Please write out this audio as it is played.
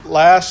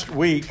Last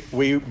week,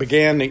 we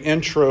began the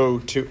intro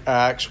to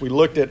Acts. We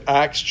looked at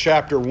Acts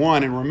chapter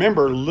 1. And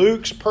remember,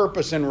 Luke's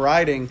purpose in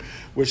writing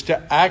was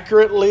to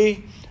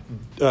accurately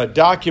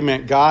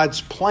document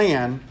God's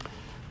plan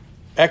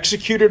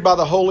executed by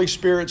the Holy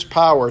Spirit's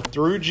power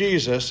through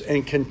Jesus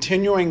and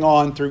continuing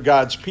on through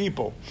God's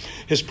people.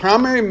 His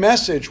primary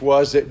message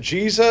was that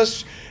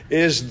Jesus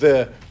is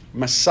the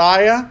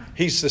Messiah.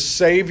 He's the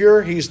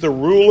Savior. He's the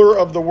ruler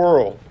of the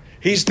world.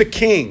 He's the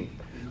King,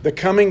 the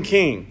coming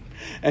King.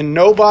 And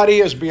nobody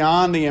is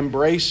beyond the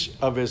embrace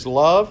of his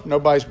love.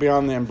 Nobody's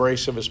beyond the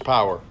embrace of his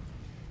power.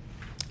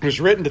 It was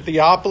written to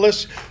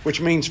Theophilus,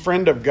 which means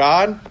friend of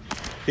God.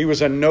 He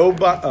was a noble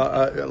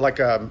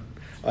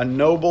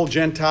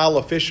Gentile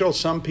official.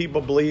 Some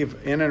people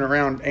believe in and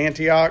around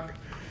Antioch.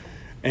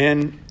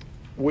 And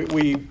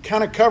we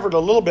kind of covered a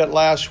little bit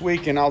last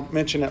week, and I'll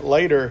mention it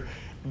later,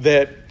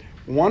 that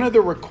one of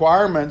the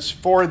requirements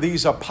for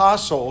these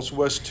apostles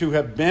was to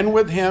have been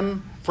with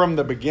him from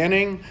the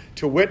beginning,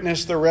 to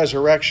witness the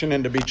resurrection,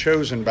 and to be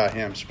chosen by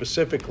him,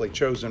 specifically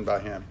chosen by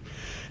him.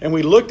 And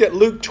we looked at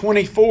Luke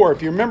 24.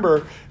 If you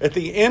remember, at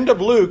the end of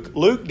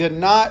Luke did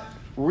not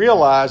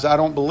realize, I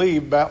don't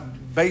believe,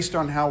 based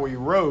on how he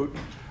wrote,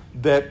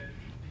 that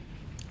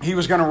he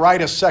was going to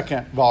write a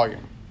second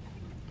volume.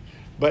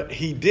 But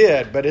he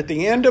did. But at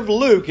the end of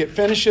Luke, it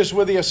finishes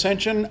with the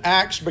ascension.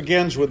 Acts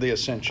begins with the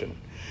ascension.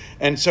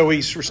 And so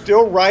he's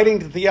still writing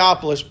to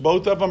Theophilus,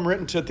 both of them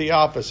written to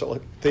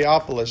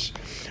Theophilus.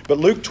 But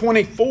Luke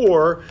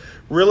 24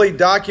 really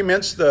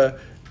documents the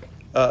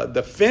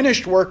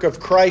finished work of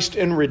Christ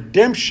in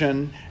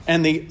redemption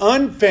and the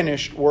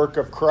unfinished work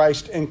of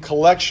Christ in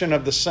collection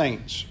of the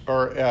saints,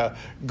 or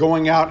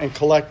going out and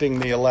collecting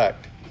the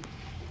elect.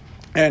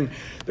 And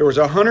there was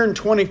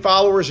 120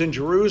 followers in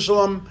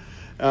Jerusalem,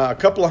 a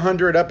couple of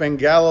hundred up in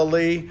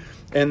Galilee.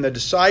 And the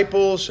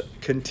disciples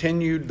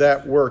continued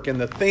that work. And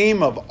the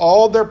theme of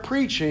all their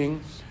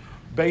preaching,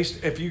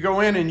 if you go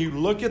in and you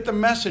look at the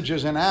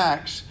messages in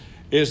Acts,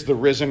 is the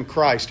risen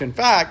Christ. In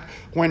fact,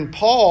 when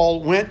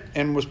Paul went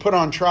and was put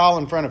on trial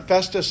in front of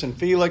Festus and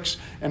Felix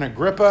and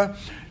Agrippa,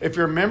 if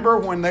you remember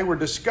when they were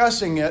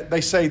discussing it,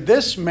 they say,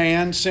 this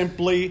man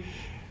simply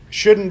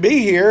shouldn't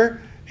be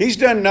here. He's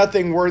done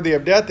nothing worthy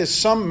of death. It's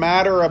some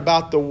matter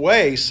about the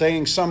way,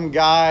 saying some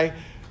guy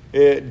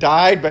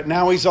died, but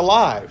now he's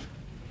alive.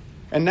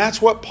 And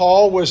that's what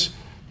Paul was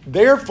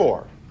there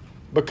for,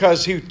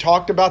 because he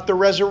talked about the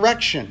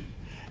resurrection.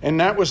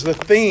 And that was the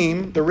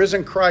theme, the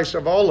risen Christ,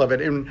 of all of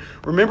it. And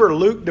remember,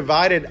 Luke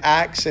divided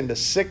Acts into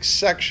 6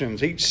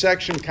 sections. Each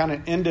section kind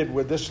of ended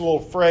with this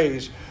little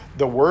phrase,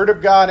 the Word of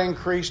God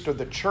increased, or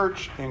the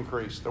church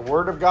increased. The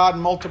Word of God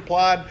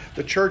multiplied,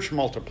 the church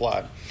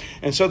multiplied.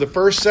 And so the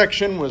first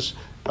section was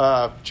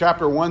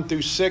chapter 1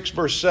 through 6,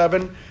 verse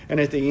 7. And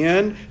at the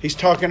end, he's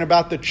talking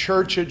about the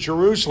church at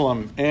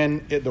Jerusalem.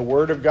 And the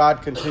Word of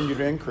God continued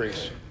to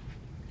increase.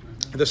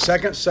 The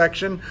second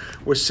section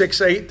was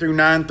 6:8 through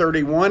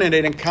 9:31. And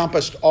it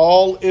encompassed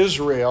all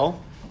Israel,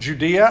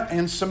 Judea,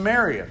 and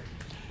Samaria.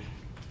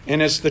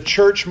 And it's the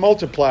church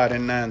multiplied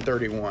in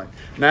 9:31.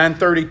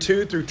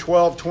 9:32 through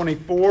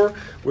 12:24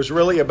 was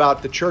really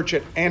about the church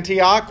at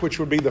Antioch, which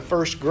would be the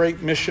first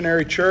great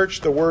missionary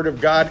church. The Word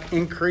of God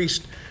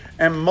increased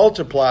and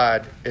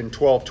multiplied in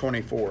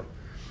 12:24.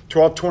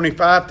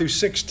 12:25 through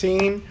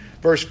 16,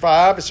 verse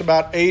 5, it's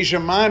about Asia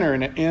Minor,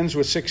 and it ends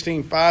with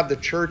 16:5. The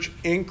church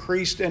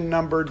increased in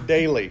number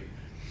daily.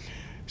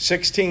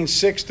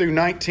 16:6 through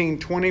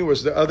 19:20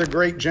 was the other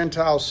great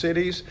Gentile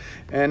cities.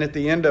 And at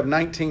the end of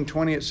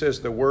 19:20, it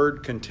says the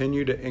word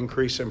continued to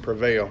increase and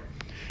prevail.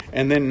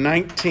 And then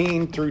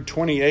 19 through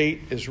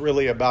 28 is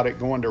really about it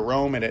going to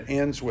Rome, and it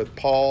ends with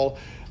Paul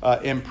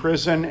in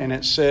prison, and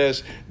it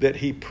says that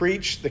he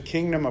preached the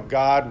kingdom of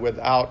God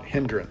without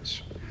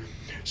hindrance.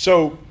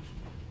 So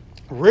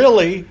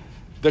really,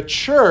 the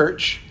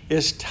church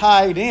is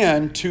tied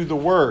in to the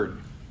word.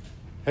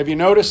 Have you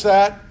noticed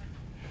that?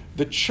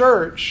 The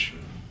church,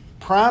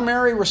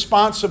 primary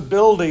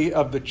responsibility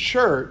of the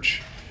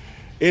church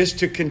is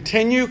to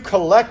continue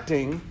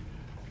collecting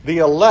the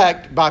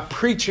elect by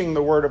preaching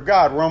the word of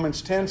God.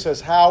 Romans 10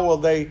 says, how will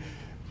they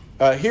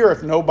hear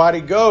if nobody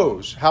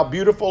goes? How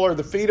beautiful are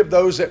the feet of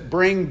those that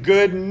bring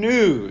good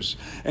news.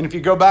 And if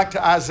you go back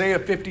to Isaiah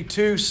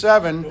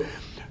 52:7,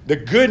 the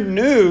good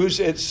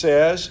news, it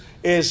says,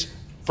 is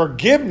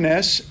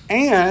forgiveness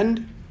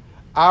and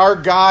our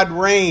God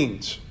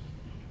reigns.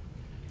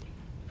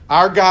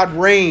 Our God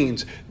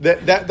reigns.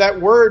 That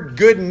word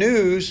good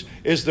news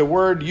is the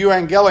word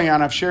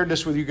euangelion. I've shared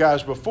this with you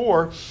guys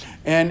before.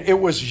 And it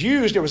was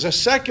a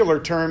secular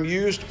term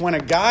used when a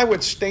guy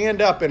would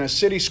stand up in a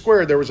city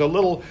square. There was a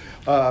little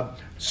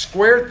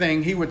square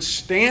thing he would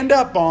stand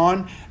up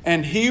on,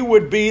 and he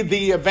would be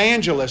the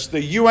evangelist,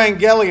 the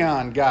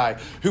euangelion guy,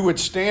 who would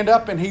stand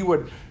up and he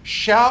would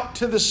shout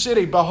to the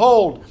city,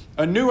 behold,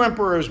 a new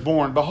emperor is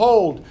born.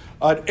 Behold,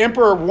 an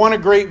emperor won a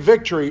great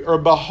victory. Or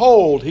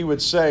behold, he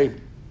would say,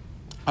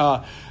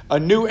 a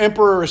new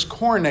emperor is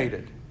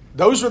coronated.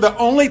 Those were the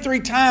only 3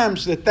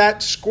 times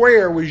that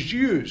square was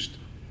used.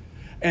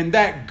 And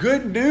that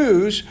good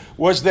news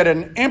was that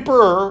an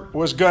emperor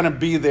was going to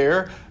be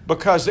there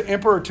because the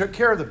emperor took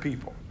care of the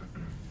people.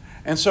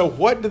 And so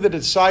what did the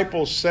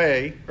disciples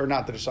say, or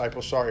not the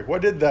disciples, sorry,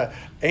 what did the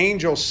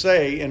angel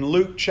say in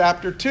Luke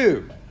chapter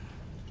 2? It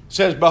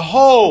says,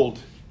 "Behold,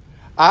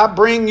 I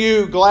bring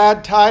you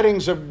glad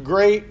tidings of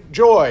great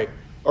joy,"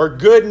 or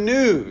good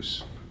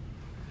news.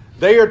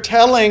 They are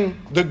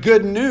telling the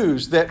good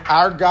news that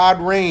our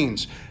God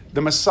reigns.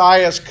 The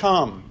Messiah has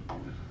come.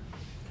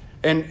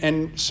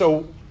 And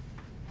so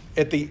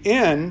at the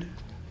end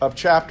of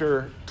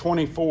chapter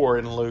 24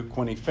 in Luke,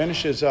 when he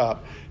finishes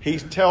up, he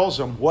tells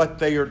them what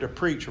they are to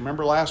preach.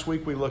 Remember last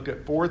week we looked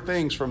at 4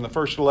 things from the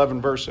first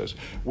 11 verses.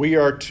 We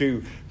are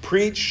to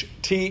preach,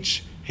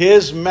 teach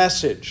his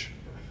message.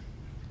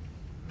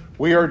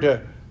 We are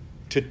to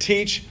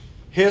teach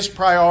his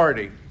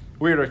priority.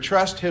 We are to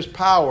trust his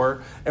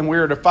power, and we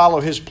are to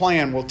follow his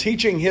plan. Well,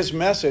 teaching his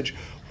message,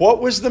 what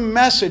was the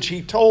message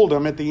he told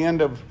them at the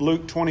end of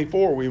Luke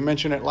 24? We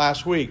mentioned it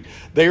last week.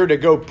 They are to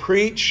go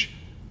preach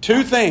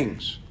 2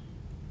 things.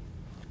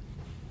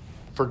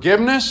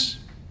 Forgiveness,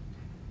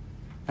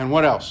 and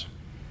what else?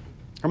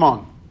 Come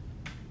on.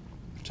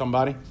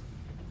 Somebody.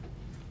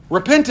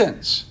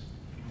 Repentance.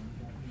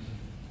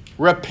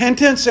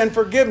 Repentance and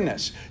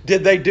forgiveness.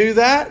 Did they do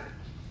that?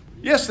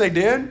 Yes, they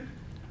did.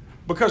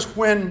 Because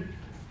when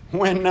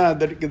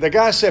the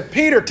guy said,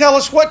 "Peter, tell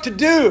us what to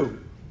do,"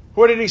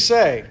 what did he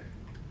say?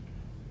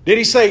 Did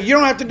he say, "You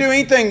don't have to do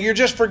anything, you're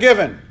just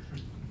forgiven"?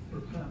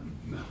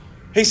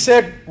 He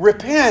said,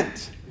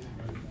 "Repent."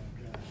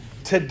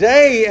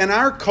 Today in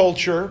our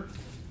culture,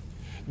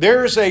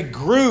 there's a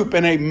group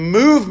and a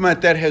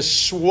movement that has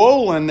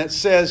swollen that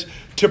says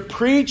to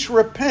preach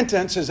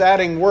repentance is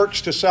adding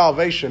works to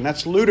salvation.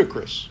 That's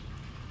ludicrous.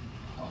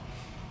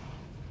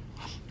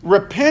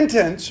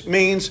 Repentance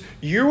means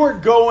you are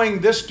going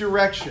this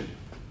direction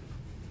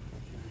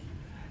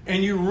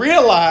and you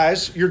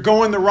realize you're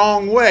going the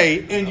wrong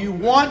way and you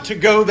want to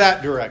go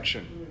that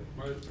direction.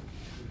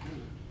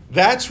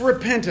 That's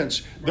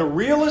repentance. The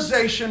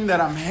realization that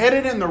I'm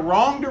headed in the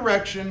wrong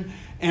direction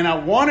and I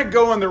want to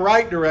go in the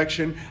right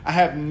direction. I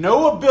have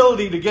no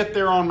ability to get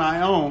there on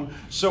my own.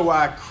 So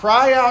I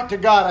cry out to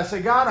God. I say,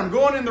 "God, I'm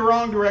going in the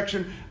wrong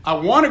direction. I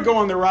want to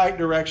go in the right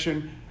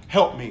direction.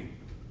 Help me."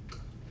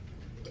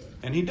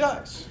 And he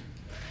does.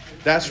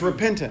 That's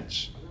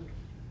repentance.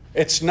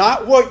 It's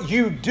not what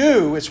you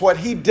do, it's what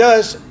he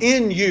does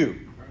in you.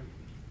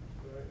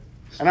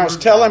 And I was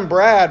telling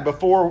Brad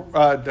before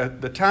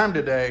the time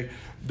today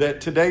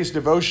that today's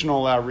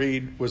devotional I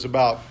read was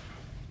about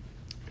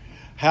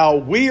how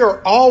we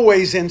are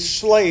always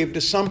enslaved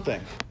to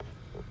something.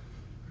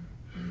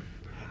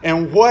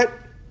 And what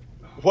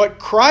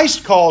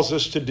Christ calls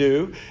us to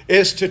do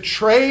is to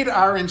trade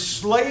our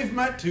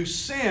enslavement to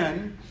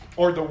sin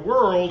or the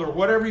world or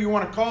whatever you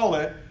want to call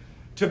it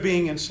to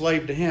being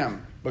enslaved to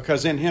him.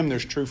 Because in him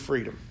there's true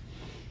freedom.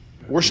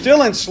 We're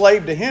still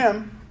enslaved to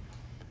him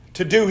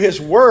to do his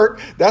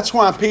work. That's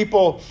why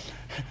people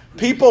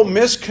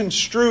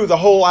misconstrue the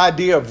whole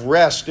idea of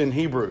rest in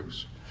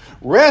Hebrews.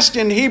 Rest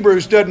in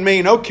Hebrews doesn't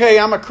mean, okay,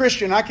 I'm a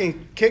Christian, I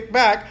can kick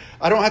back,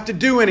 I don't have to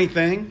do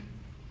anything.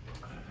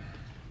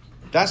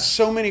 That's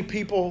so many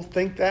people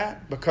think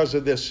that because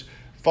of this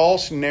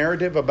false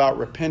narrative about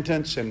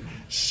repentance and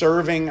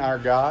serving our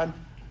God.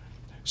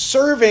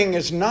 Serving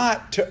is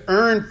not to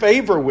earn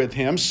favor with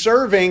him.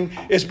 Serving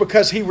is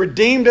because he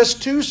redeemed us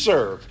to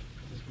serve.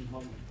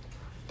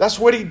 That's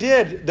what he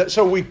did.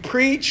 So we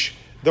preach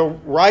the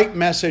right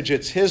message.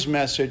 It's his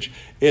message.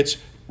 It's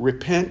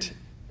repent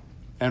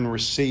and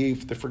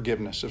receive the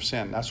forgiveness of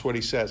sin. That's what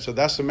he says. So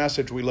that's the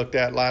message we looked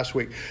at last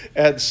week.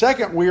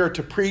 Second, we are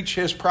to preach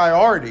his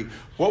priority.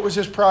 What was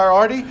his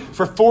priority?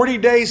 For 40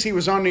 days he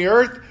was on the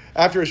earth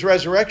after his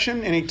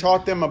resurrection, and he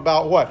taught them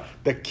about what?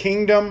 The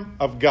kingdom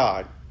of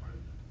God.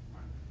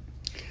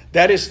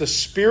 That is the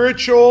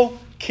spiritual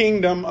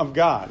kingdom of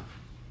God.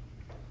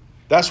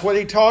 That's what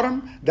he taught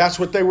them. That's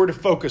what they were to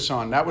focus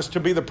on. That was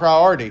to be the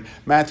priority.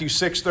 Matthew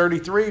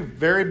 6:33,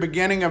 very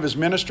beginning of his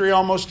ministry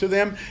almost to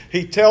them,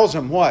 he tells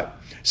them what?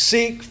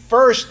 Seek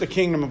first the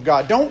kingdom of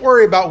God. Don't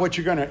worry about what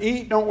you're going to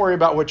eat. Don't worry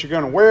about what you're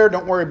going to wear.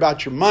 Don't worry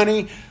about your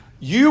money.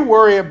 You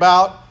worry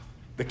about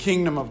the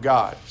kingdom of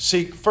God.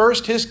 Seek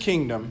first his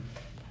kingdom,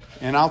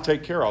 and I'll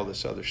take care of all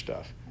this other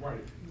stuff. Right.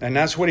 And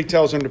that's what he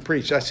tells them to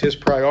preach. That's his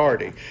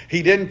priority.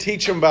 He didn't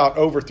teach them about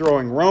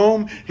overthrowing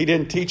Rome. He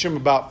didn't teach them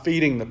about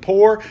feeding the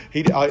poor.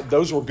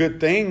 Those were good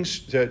things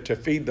to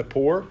feed the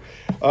poor,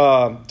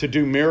 to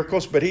do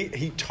miracles. But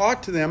he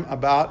taught to them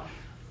about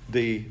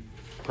the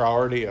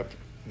priority of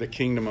the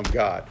kingdom of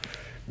God.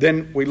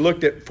 Then we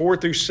looked at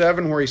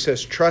 4-7 where he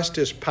says, trust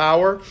his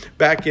power.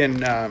 Back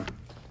in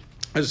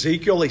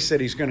Ezekiel, he said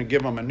he's going to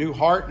give them a new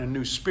heart and a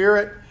new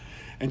spirit.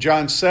 In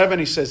John 7,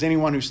 he says,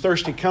 anyone who's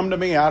thirsty, come to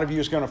me. Out of you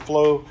is going to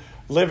flow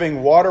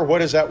living water.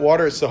 What is that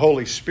water? It's the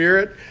Holy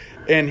Spirit.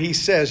 And he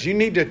says, you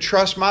need to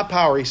trust my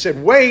power. He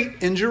said,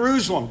 wait in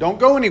Jerusalem. Don't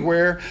go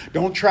anywhere.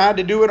 Don't try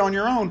to do it on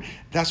your own.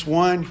 That's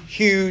one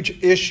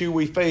huge issue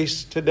we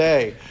face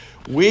today.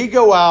 We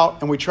go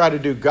out and we try to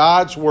do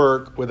God's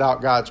work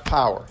without God's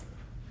power.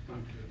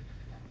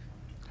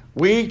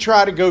 We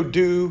try to go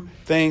do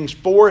things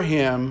for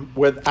Him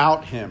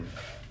without Him.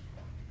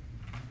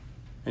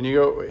 And you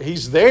go,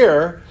 He's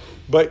there,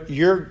 but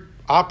you're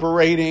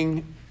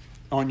operating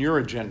on your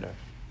agenda.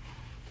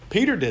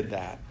 Peter did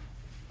that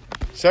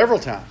several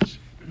times.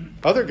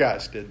 Other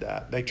guys did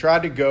that. They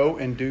tried to go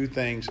and do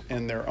things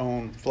in their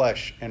own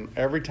flesh. And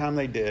every time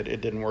they did,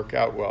 it didn't work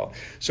out well.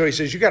 So he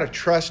says, you got to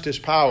trust His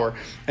power.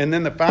 And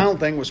then the final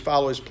thing was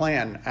follow His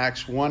plan.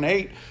 Acts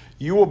 1:8,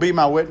 you will be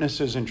my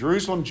witnesses in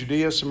Jerusalem,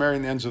 Judea, Samaria,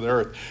 and the ends of the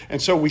earth.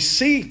 And so we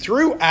see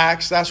through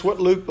Acts, that's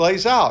what Luke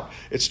lays out.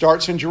 It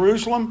starts in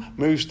Jerusalem,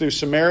 moves through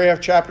Samaria,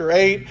 chapter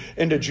 8,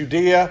 into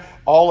Judea,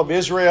 all of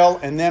Israel,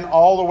 and then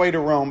all the way to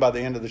Rome by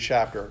the end of the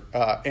chapter,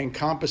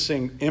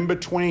 encompassing in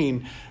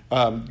between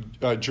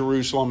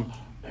Jerusalem,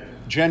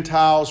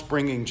 Gentiles,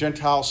 bringing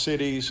Gentile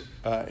cities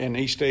in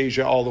East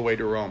Asia all the way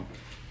to Rome.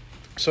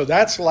 So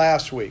that's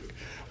last week.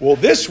 Well,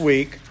 this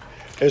week,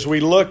 as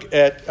we look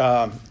at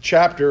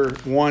chapter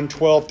 1,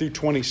 12 through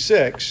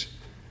 26,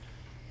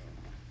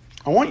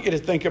 I want you to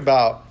think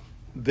about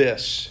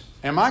this.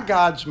 Am I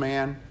God's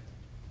man?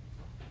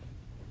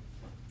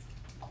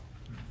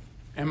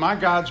 Am I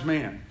God's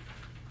man?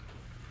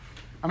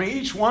 I mean,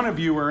 each one of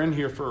you are in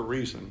here for a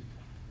reason.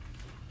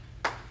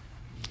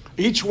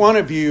 Each one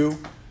of you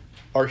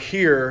are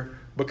here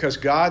because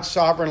God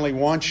sovereignly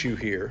wants you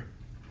here.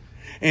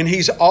 And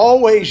He's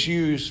always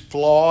used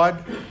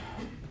flawed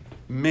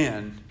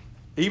men.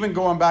 Even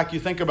going back, you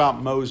think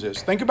about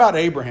Moses. Think about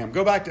Abraham.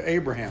 Go back to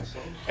Abraham.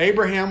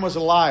 Abraham was a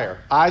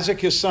liar. Isaac,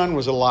 his son,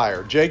 was a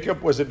liar.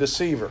 Jacob was a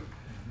deceiver.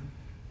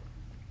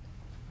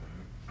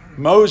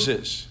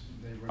 Moses,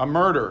 a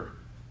murderer.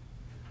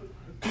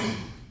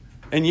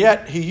 And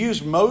yet, He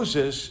used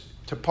Moses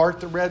to part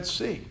the Red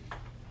Sea.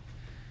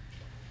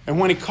 And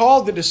when He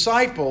called the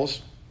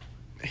disciples,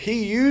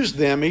 He used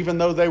them even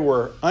though they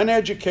were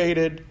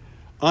uneducated,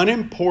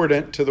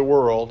 unimportant to the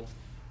world,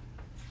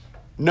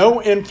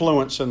 no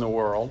influence in the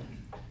world.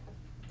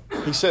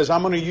 He says,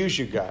 I'm going to use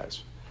you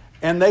guys.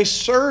 And they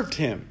served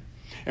Him.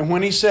 And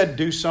when He said,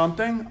 do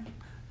something,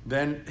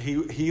 then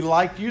he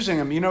liked using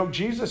them. You know,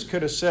 Jesus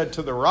could have said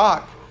to the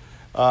rock,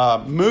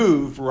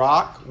 move,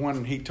 rock,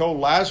 when He told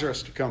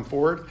Lazarus to come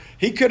forward.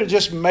 He could have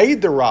just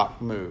made the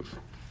rock move.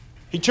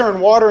 He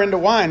turned water into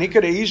wine. He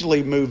could have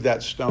easily moved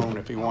that stone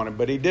if He wanted,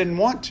 but He didn't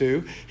want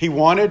to. He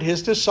wanted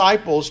His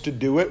disciples to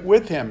do it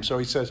with Him. So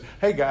He says,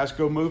 hey guys,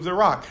 go move the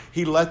rock.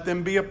 He let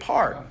them be a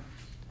part.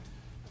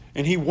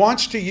 And He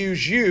wants to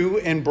use you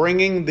in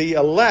bringing the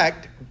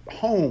elect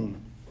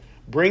home,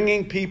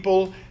 bringing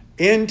people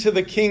into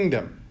the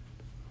kingdom.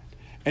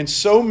 And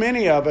so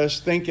many of us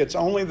think it's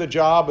only the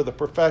job of the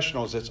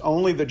professionals. It's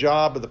only the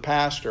job of the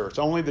pastor. It's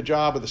only the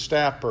job of the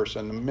staff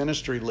person, the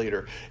ministry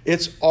leader.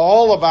 It's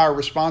all of our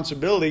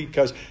responsibility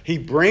because He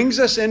brings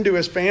us into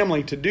His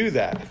family to do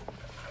that.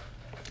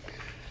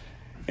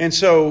 And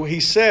so He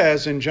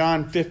says in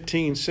John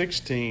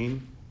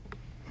 15:16,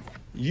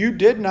 you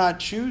did not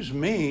choose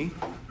me,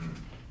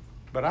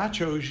 but I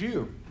chose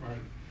you. Right.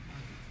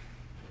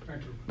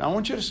 Thank you. Now I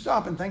want you to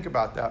stop and think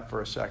about that for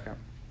a second.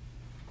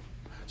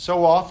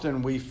 So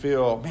often we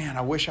feel, man,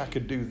 I wish I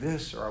could do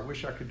this, or I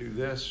wish I could do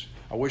this.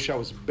 I wish I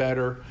was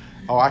better.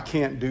 Oh, I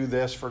can't do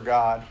this for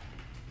God.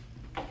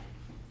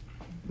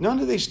 None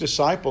of these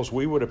disciples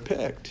we would have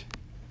picked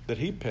that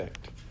He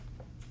picked,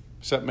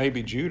 except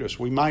maybe Judas.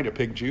 We might have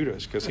picked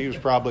Judas because he was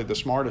probably the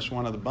smartest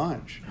one of the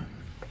bunch.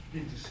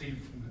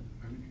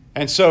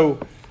 And so,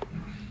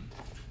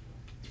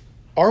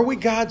 are we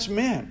God's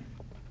men?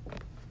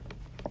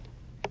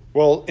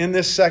 Well, in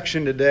this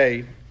section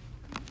today,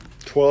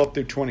 12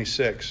 through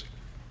 26,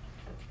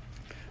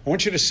 I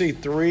want you to see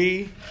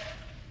three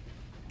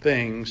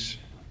things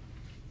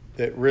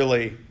that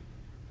really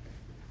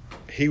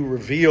He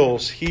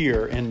reveals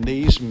here in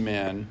these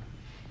men.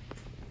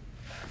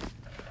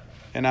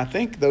 And I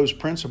think those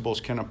principles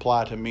can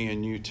apply to me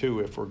and you too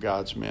if we're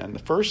God's men. The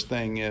first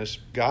thing is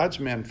God's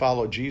men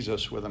follow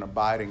Jesus with an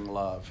abiding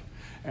love.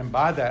 And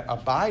by that,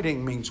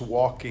 abiding means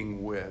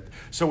walking with.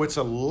 So it's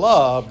a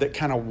love that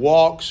kind of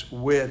walks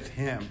with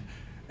Him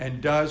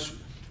and does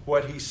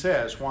what He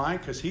says. Why?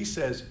 Because He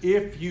says,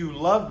 if you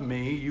love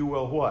me, you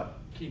will what?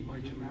 Keep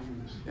my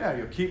commandments. Yeah,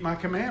 you'll keep my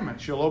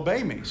commandments. You'll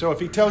obey me. So if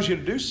He tells you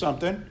to do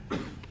something,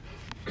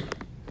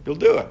 you'll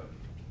do it.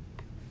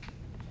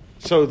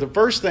 So the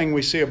first thing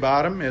we see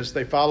about them is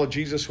they follow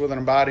Jesus with an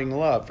abiding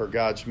love for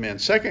God's men.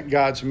 Second,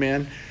 God's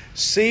men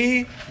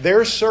see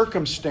their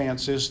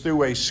circumstances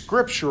through a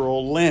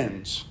scriptural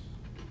lens.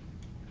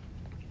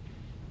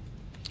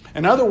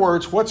 In other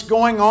words, what's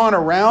going on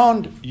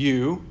around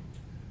you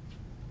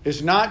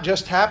is not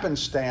just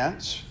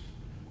happenstance.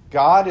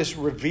 God is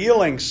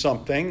revealing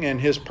something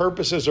and His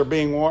purposes are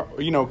being,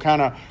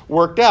 kind of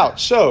worked out.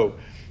 So,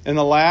 in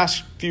the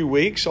last few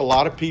weeks, a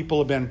lot of people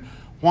have been,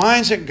 why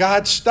isn't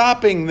God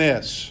stopping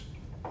this?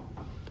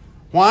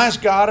 Why is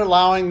God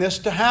allowing this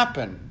to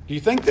happen? Do you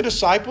think the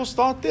disciples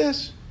thought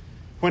this?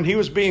 when he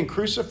was being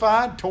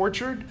crucified,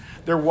 tortured.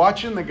 They're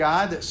watching the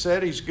guy that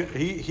said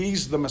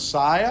he's the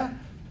Messiah.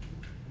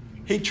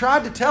 He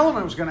tried to tell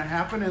them it was going to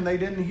happen and they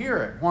didn't hear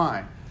it.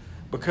 Why?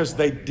 Because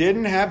they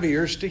didn't have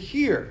ears to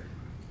hear.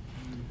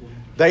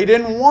 They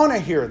didn't want to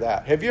hear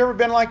that. Have you ever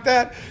been like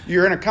that?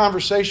 You're in a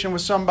conversation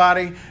with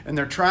somebody and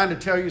they're trying to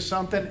tell you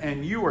something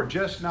and you are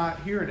just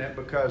not hearing it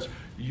because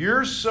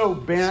you're so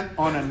bent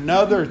on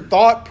another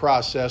thought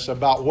process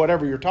about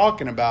whatever you're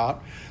talking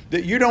about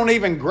that you don't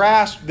even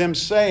grasp them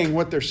saying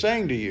what they're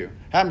saying to you.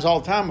 Happens all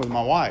the time with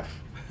my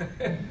wife.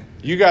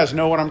 You guys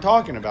know what I'm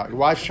talking about. Your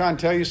wife's trying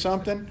to tell you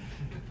something.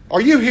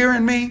 Are you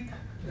hearing me?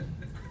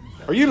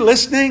 Are you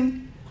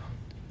listening?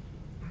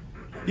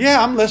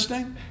 Yeah, I'm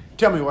listening.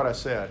 Tell me what I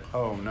said.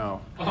 Oh,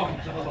 no.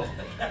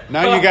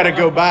 Now you got to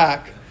go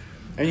back.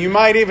 And you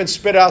might even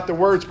spit out the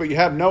words, but you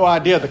have no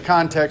idea the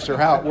context or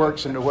how it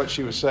works into what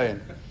she was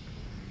saying.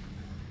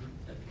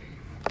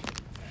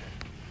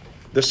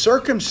 The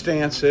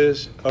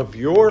circumstances of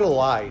your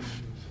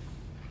life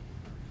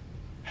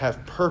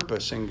have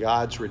purpose in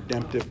God's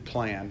redemptive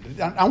plan.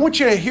 I want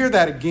you to hear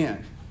that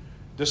again.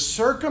 The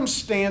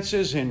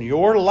circumstances in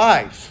your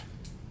life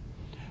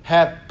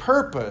have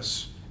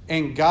purpose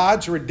in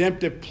God's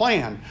redemptive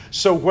plan.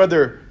 So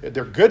whether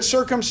they're good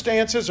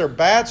circumstances or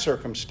bad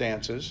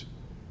circumstances,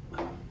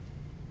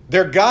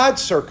 they're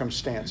God's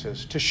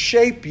circumstances to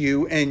shape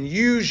you and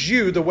use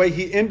you the way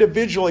He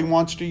individually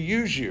wants to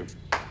use you.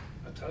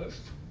 A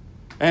toast.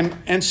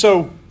 And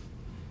so...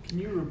 Can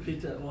you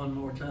repeat that one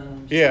more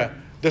time? Yeah.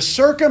 The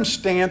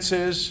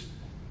circumstances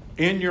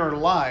in your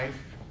life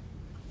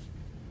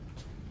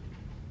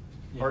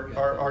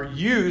are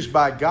used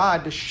by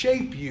God to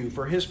shape you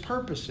for His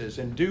purposes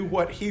and do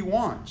what He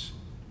wants.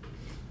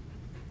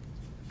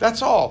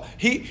 That's all.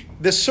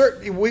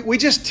 We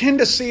just tend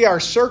to see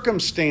our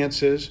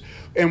circumstances,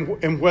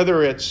 and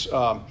whether it's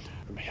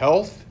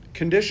health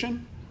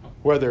condition,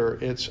 whether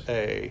it's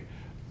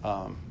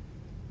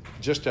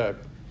just a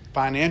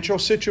financial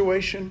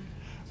situation,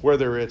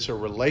 whether it's a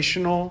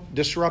relational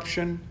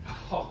disruption,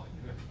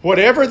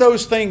 whatever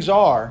those things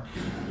are,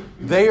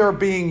 they are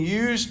being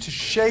used to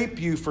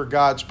shape you for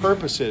God's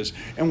purposes.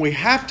 And we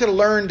have to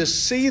learn to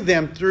see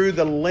them through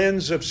the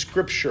lens of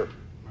Scripture.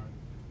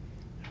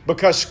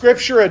 Because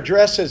Scripture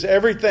addresses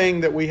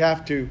everything that we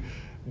have to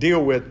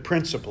deal with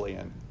principally.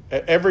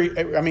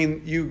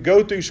 You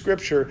go through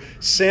Scripture,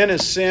 sin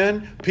is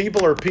sin,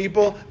 people are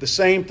people, the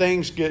same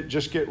things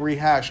just get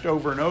rehashed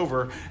over and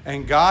over,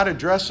 and God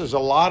addresses a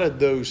lot of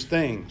those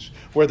things,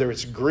 whether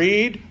it's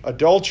greed,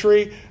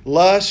 adultery,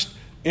 lust,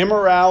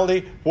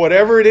 immorality,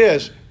 whatever it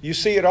is, you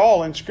see it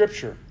all in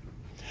Scripture.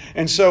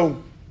 And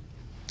so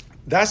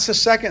that's the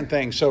second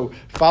thing. So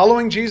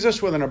following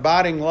Jesus with an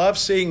abiding love,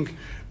 seeing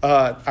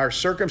our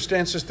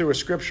circumstances through a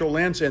scriptural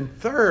lens, and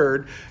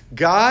third,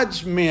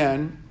 God's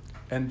men,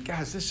 and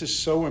guys, this is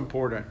so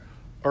important,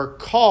 are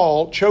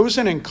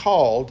chosen and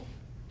called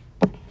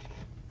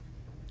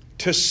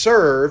to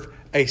serve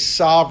a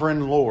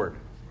sovereign Lord.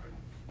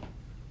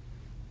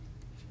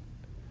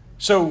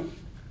 So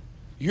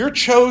you're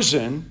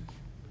chosen.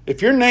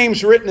 If your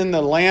name's written in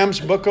the Lamb's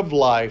Book of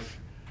Life,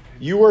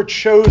 you are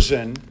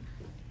chosen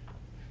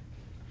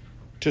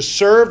to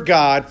serve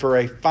God for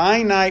a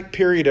finite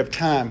period of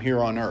time here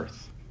on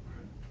earth.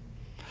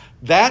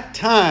 That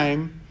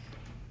time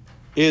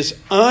is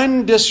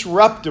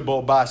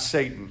undisruptible by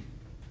Satan.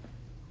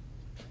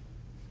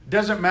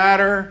 Doesn't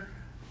matter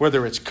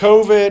whether it's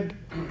COVID,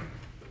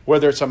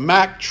 whether it's a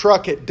Mack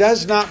truck, it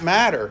does not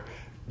matter.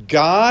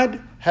 God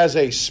has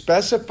a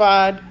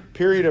specified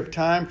period of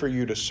time for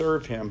you to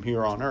serve Him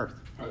here on earth.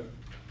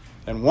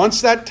 And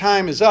once that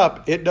time is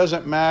up, it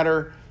doesn't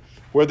matter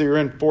whether you're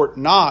in Fort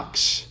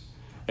Knox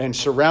and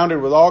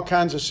surrounded with all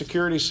kinds of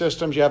security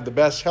systems, you have the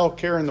best health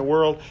care in the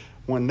world.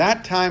 When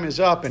that time is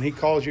up and He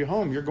calls you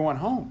home, you're going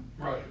home.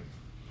 Right.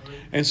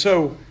 And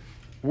so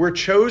we're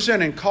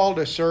chosen and called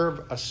to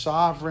serve a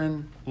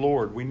sovereign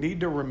Lord. We need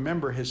to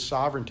remember His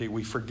sovereignty.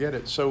 We forget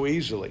it so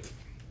easily.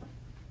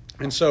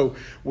 And so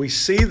we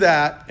see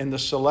that in the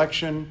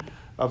selection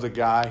of the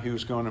guy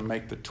who's going to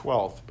make the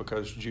 12th,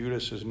 because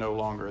Judas is no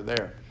longer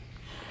there.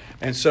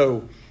 And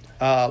so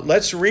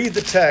let's read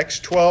the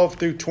text 12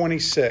 through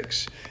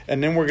 26,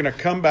 and then we're going to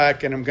come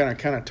back and I'm going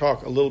to kind of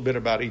talk a little bit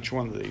about each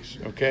one of these,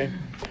 okay?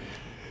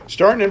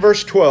 Starting in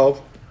verse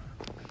 12,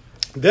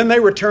 then they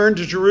returned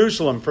to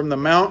Jerusalem from the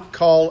mount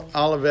called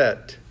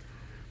Olivet,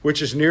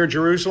 which is near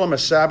Jerusalem, a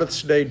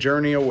Sabbath's day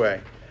journey away.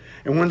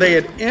 And when they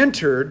had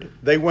entered,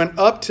 they went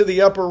up to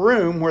the upper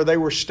room where they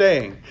were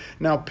staying.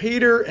 Now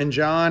Peter and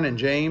John and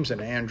James and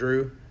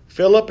Andrew,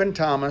 Philip and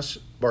Thomas,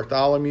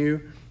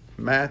 Bartholomew,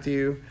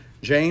 Matthew,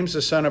 James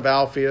the son of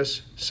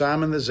Alphaeus,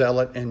 Simon the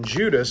Zealot, and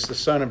Judas the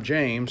son of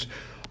James,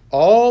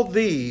 all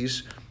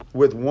these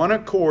with one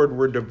accord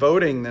were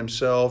devoting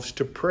themselves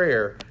to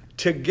prayer,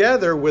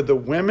 together with the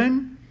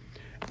women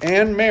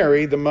and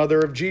Mary, the mother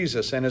of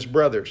Jesus, and his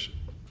brothers.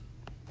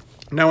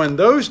 Now in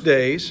those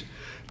days,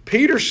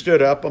 Peter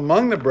stood up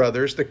among the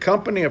brothers. The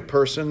company of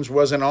persons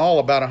was in all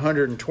about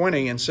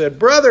 120, and said,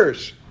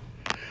 "Brothers,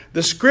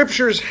 the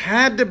scriptures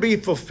had to be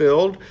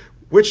fulfilled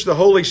which the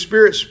Holy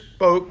Spirit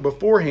spoke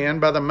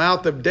beforehand by the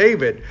mouth of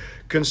David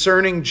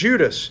concerning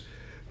Judas,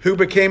 who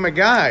became a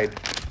guide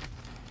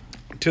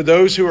to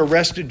those who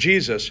arrested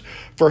Jesus.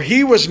 For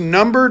he was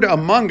numbered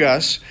among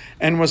us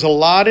and was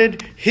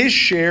allotted his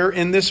share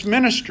in this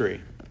ministry.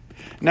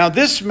 Now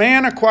this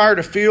man acquired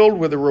a field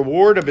with the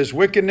reward of his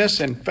wickedness,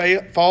 and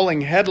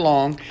falling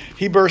headlong,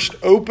 he burst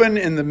open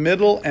in the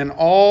middle, and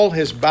all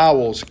his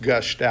bowels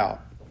gushed out.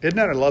 Isn't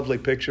that a lovely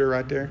picture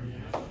right there?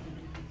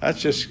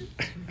 That's just...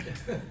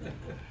 It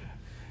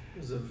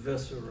was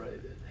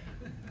eviscerated.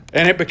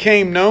 And it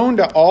became known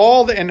to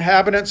all the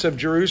inhabitants of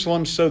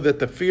Jerusalem, so that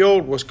the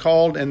field was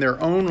called in their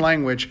own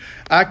language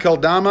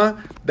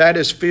Akeldama, that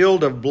is,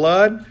 field of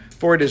blood,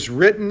 for it is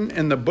written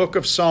in the book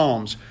of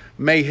Psalms,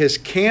 may his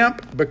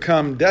camp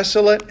become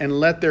desolate, and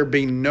let there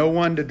be no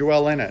one to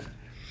dwell in it.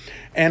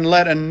 And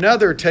let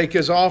another take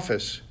his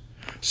office.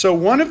 So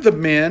one of the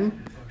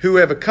men who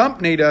have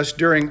accompanied us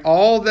during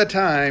all the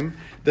time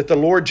that the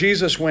Lord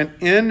Jesus went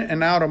in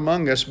and out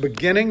among us,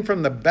 beginning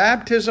from the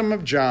baptism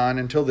of John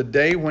until the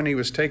day when he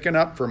was taken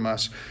up from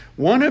us,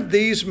 one of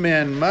these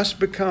men must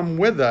become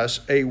with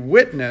us a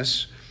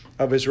witness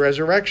of his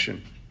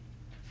resurrection.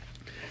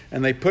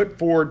 And they put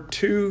forward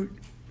two,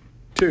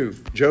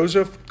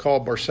 Joseph,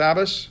 called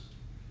Barsabbas,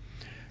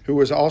 who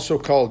was also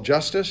called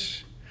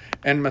Justus,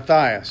 and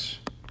Matthias.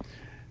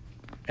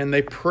 And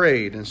they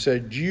prayed and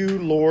said, You,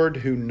 Lord,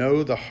 who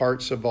know the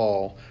hearts of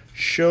all,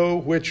 show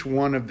which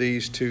one of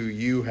these two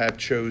you have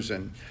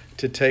chosen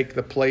to take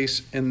the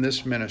place in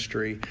this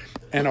ministry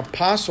and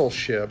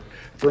apostleship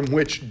from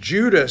which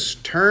Judas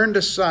turned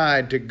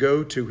aside to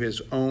go to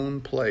his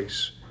own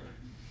place.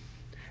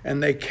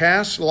 And they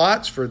cast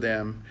lots for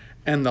them,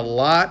 and the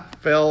lot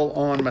fell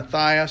on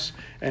Matthias,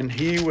 and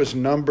he was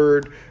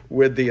numbered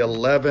with the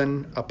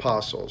 11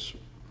 apostles.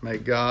 May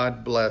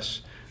God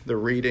bless the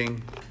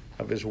reading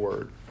of his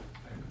word.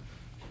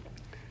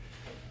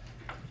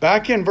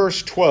 Back in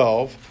verse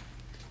 12,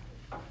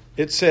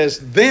 it says,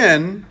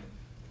 Then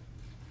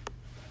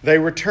they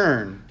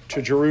returned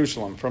to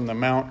Jerusalem from the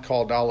mount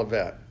called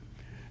Olivet.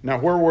 Now,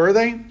 where were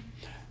they?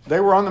 They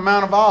were on the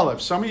Mount of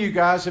Olives. Some of you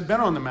guys have been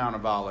on the Mount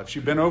of Olives.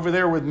 You've been over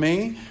there with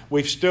me.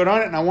 We've stood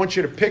on it, and I want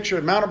you to picture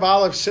the Mount of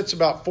Olives sits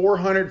about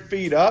 400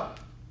 feet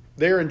up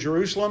there in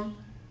Jerusalem.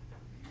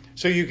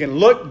 So you can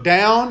look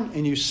down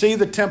and you see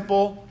the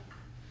temple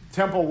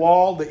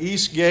wall, the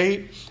east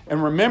gate.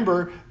 And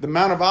remember, the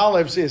Mount of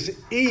Olives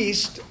is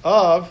east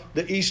of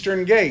the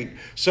eastern gate.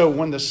 So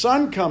when the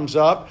sun comes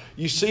up,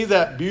 you see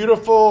that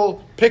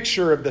beautiful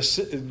picture of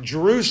the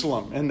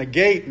Jerusalem and the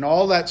gate and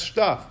all that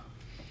stuff.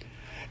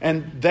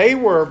 And they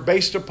were,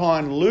 based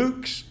upon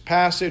Luke's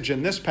passage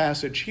and this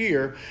passage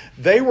here,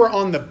 they were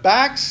on the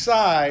back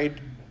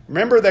side.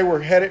 Remember,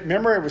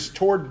 it was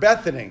toward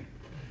Bethany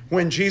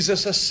when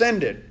Jesus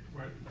ascended.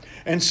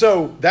 And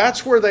so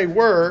that's where they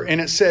were, and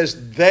it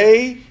says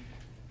they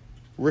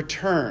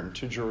returned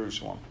to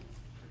Jerusalem.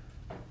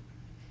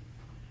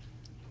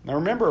 Now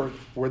remember,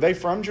 were they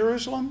from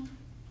Jerusalem?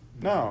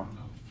 No.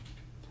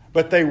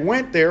 But they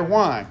went there,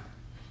 why?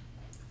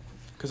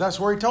 Because that's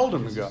where he told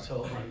them to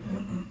go.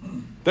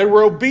 They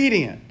were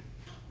obedient.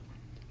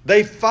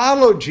 They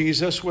followed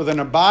Jesus with an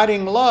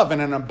abiding love,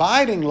 and an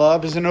abiding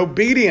love is an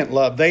obedient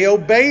love. They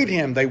obeyed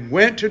him. They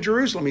went to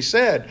Jerusalem. He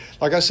said,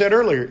 like I said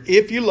earlier,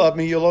 if you love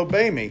me, you'll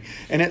obey me.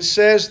 And it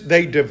says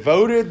they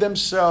devoted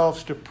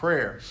themselves to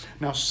prayer.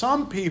 Now,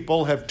 some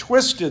people have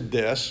twisted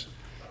this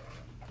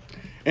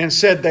and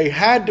said they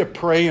had to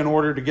pray in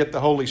order to get the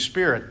Holy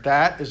Spirit.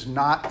 That is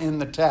not in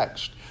the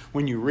text.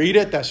 When you read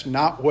it, that's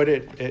not what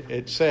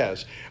it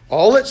says.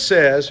 All it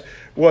says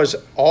was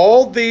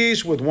all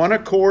these with one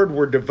accord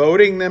were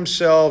devoting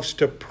themselves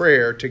to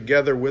prayer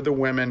together with the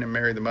women and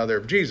Mary, the mother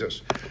of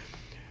Jesus.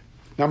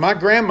 Now, my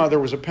grandmother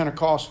was a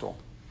Pentecostal.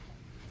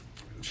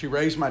 She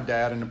raised my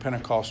dad in a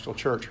Pentecostal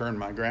church, her and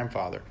my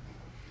grandfather.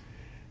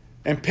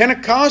 And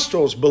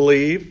Pentecostals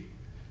believe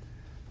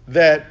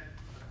that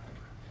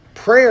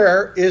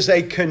prayer is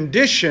a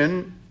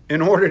condition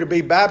in order to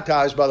be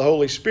baptized by the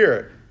Holy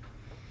Spirit.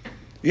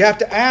 You have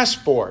to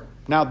ask for it.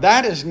 Now,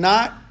 that is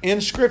not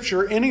in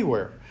Scripture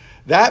anywhere.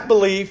 That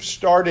belief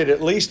started, at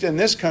least in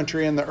this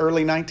country, in the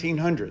early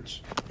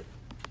 1900s.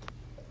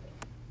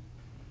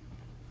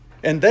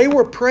 And they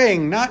were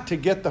praying not to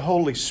get the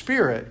Holy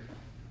Spirit.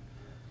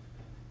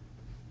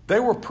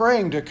 They were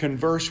praying to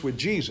converse with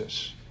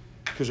Jesus.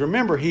 Because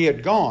remember, he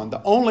had gone.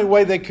 The only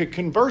way they could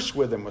converse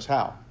with him was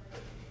how?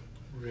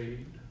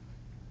 Read.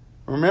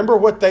 Remember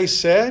what they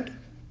said?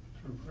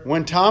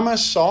 When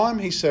Thomas saw him,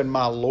 he said,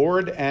 My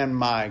Lord and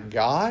my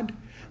God.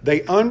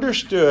 They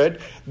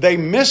understood. They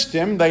missed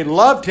him. They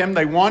loved him.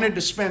 They wanted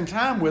to spend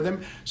time with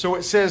him. So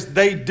it says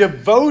they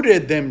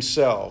devoted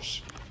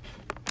themselves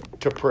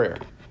to prayer.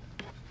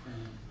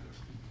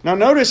 Now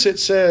notice it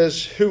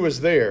says who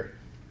was there.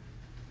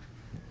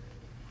 It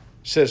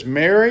says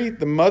Mary,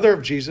 the mother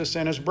of Jesus,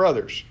 and his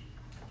brothers.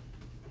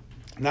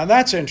 Now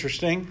that's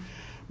interesting,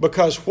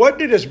 because what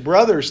did his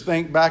brothers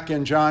think back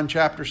in John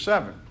chapter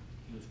 7?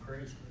 He was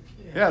crazy.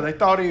 Yeah, they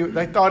thought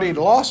he'd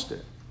lost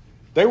it.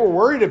 They were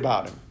worried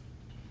about him.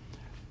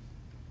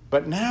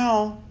 But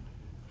now,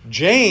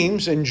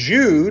 James and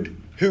Jude,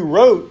 who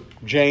wrote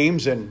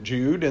James and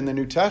Jude in the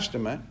New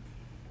Testament,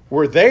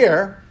 were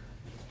there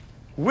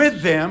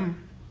with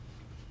them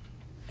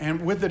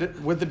and with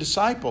the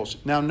disciples.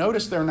 Now,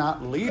 notice they're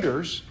not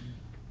leaders.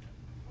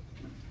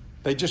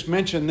 They just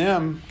mention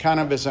them kind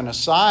of as an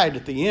aside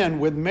at the end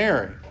with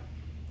Mary.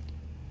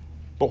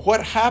 But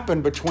what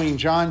happened between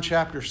John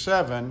chapter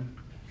 7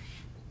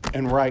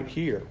 and right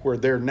here, where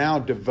they're now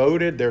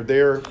devoted, they're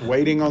there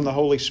waiting on the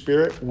Holy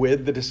Spirit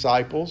with the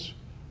disciples.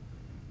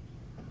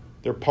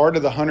 They're part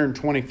of the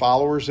 120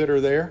 followers that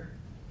are there.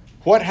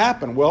 What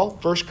happened? Well,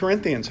 1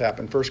 Corinthians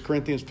happened. 1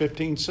 Corinthians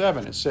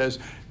 15:7. It says,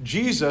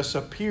 Jesus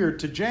appeared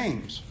to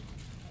James.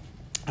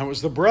 That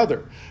was the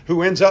brother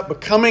who ends up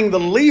becoming the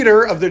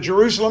leader of the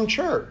Jerusalem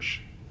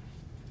church.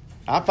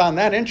 I find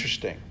that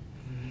interesting.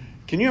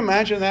 Can you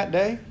imagine that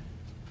day?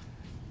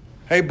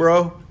 Hey,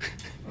 bro,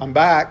 I'm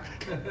back.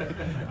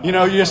 You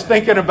know, you're just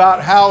thinking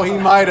about how he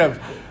might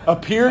have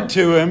appeared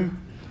to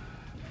him.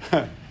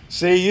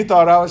 See, you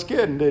thought I was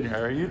kidding, didn't you?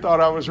 Or you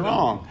thought I was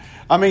wrong.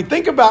 I mean,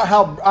 think about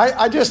how,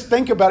 I just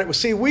think about it.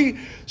 See,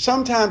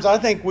 sometimes I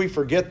think we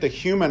forget the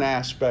human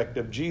aspect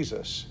of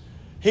Jesus.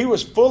 He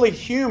was fully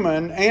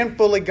human and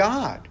fully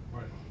God.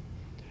 Right.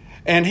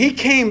 And he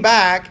came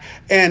back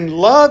and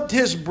loved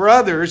his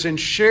brothers and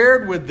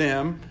shared with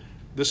them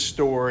the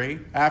story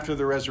after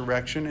the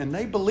resurrection, and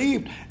they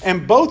believed.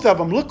 And both of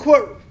them, look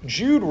what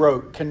Jude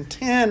wrote,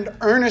 contend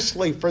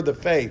earnestly for the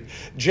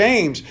faith.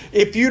 James,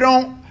 if you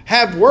don't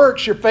have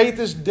works, your faith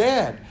is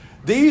dead.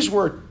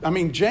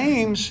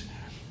 James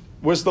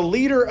was the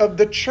leader of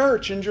the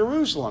church in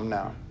Jerusalem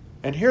now.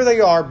 And here they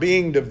are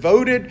being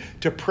devoted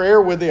to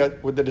prayer with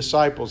the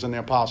disciples and the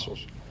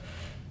apostles.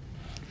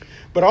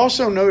 But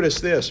also notice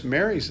this,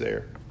 Mary's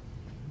there.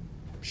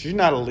 She's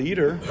not a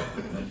leader.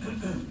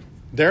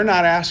 They're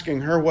not asking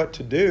her what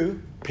to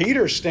do.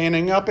 Peter's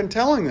standing up and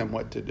telling them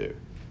what to do.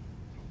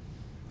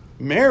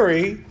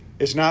 Mary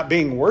is not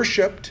being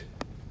worshipped.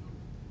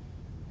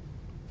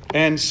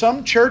 And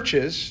some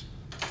churches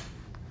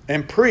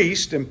and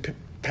priests and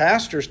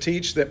pastors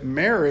teach that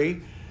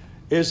Mary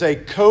is a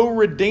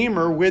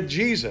co-redeemer with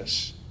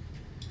Jesus.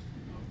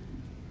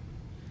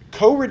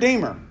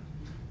 Co-redeemer.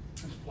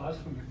 That's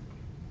blasphemy.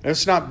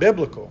 It's not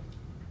biblical.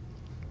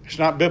 It's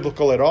not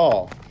biblical at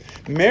all.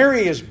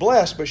 Mary is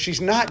blessed, but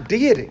she's not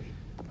deity.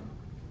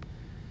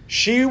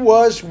 She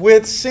was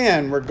with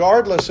sin,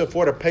 regardless of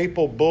what a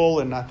papal bull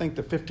in, I think,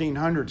 the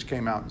 1500s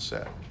came out and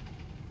said.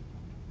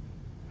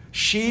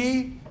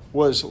 She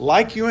was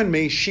like you and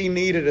me. She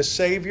needed a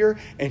Savior,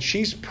 and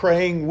she's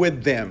praying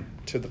with them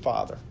to the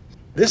Father.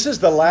 This is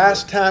the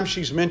last time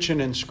she's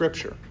mentioned in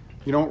Scripture.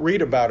 You don't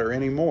read about her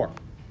anymore.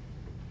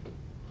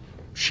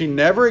 She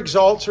never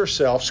exalts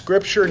herself.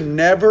 Scripture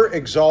never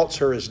exalts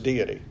her as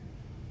deity.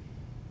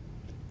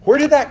 Where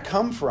did that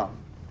come from?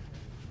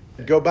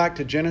 Go back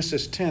to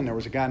Genesis 10. There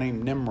was a guy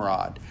named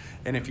Nimrod.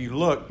 And if you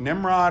look,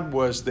 Nimrod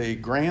was the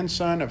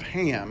grandson of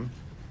Ham.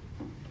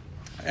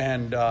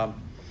 And I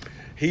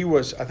think he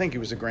was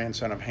the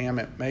grandson of Ham.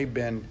 It may have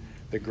been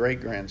the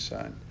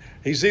great-grandson.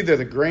 He's either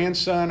the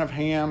grandson of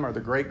Ham or the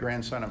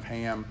great-grandson of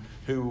Ham,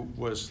 who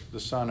was the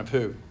son of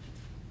who?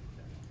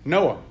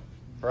 Noah,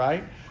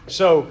 right?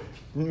 So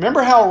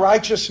remember how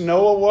righteous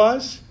Noah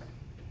was?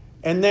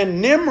 And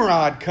then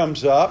Nimrod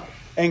comes up,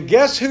 and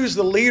guess who's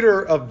the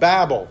leader of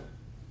Babel?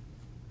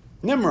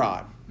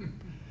 Nimrod.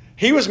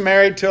 He was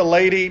married to a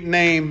lady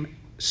named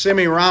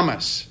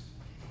Semiramis.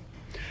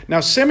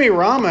 Now,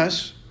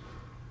 Semiramis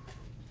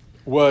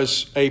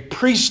was a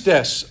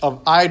priestess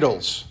of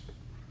idols.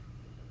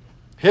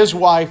 His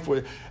wife,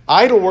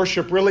 idol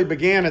worship really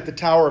began at the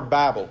Tower of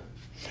Babel.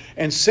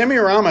 And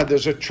Semiramis,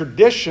 there's a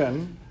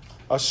tradition,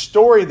 a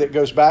story that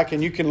goes back,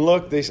 and you can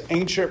look, these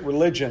ancient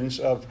religions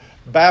of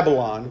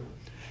Babylon.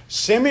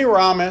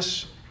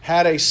 Semiramis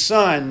had a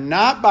son,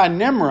 not by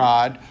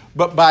Nimrod,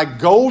 but by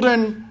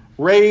golden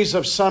rays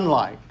of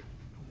sunlight.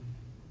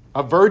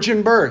 A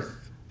virgin birth.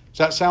 Does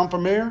that sound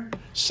familiar?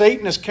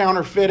 Satan is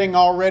counterfeiting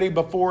already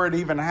before it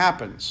even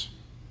happens.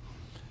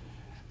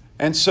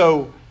 And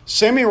so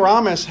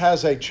Semiramis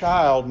has a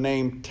child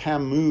named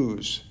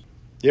Tammuz.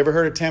 You ever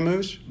heard of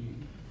Tammuz?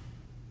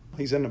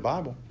 He's in the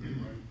Bible.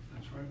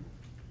 That's right.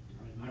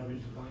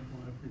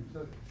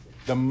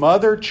 The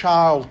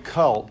mother-child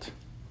cult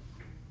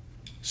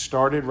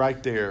started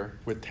right there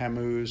with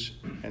Tammuz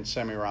and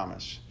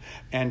Semiramis.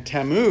 And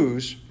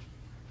Tammuz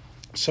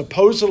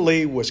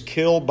supposedly was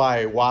killed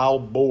by a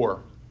wild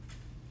boar.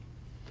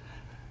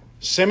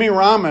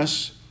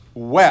 Semiramis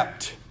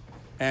wept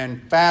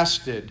and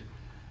fasted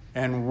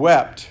and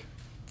wept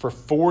for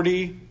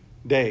 40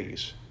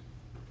 days.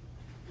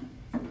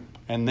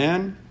 And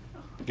then,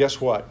 guess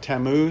what?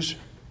 Tammuz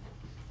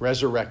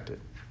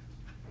resurrected.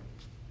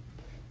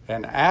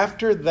 And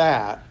after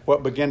that,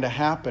 what began to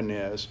happen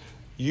is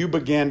you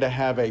began to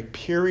have a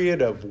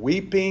period of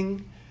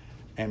weeping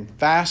and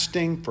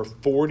fasting for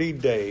 40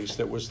 days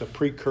that was the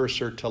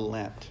precursor to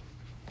Lent.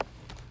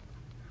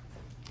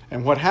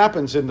 And what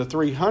happens in the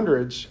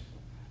 300s,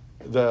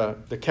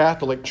 the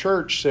Catholic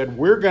Church said,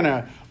 we're going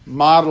to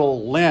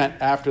model Lent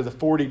after the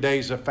 40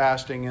 days of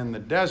fasting in the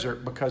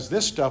desert, because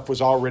this stuff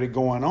was already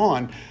going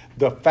on.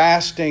 The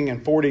fasting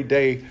and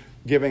 40-day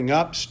giving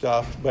up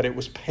stuff, but it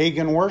was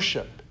pagan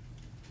worship.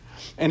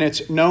 And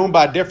it's known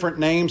by different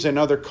names in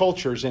other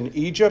cultures. In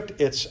Egypt,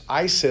 it's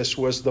Isis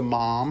was the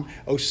mom.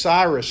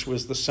 Osiris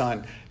was the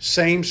son.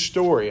 Same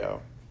story.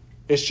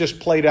 It's just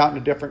played out in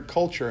a different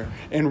culture.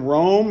 In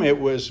Rome, it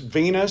was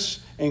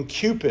Venus and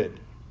Cupid.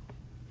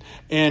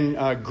 In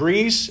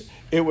Greece,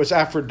 it was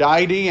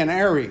Aphrodite and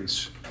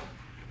Ares.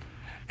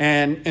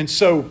 And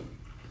so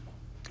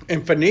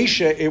in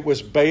Phoenicia, it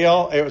was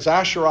Baal. It was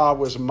Asherah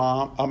was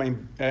mom.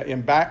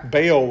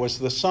 Baal was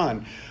the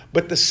son.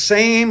 But the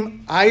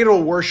same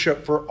idol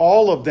worship for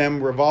all of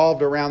them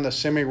revolved around the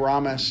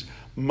Semiramis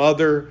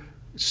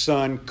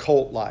mother-son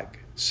cult-like.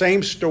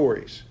 Same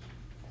stories.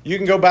 You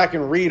can go back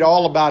and read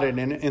all about it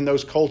in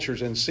those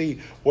cultures and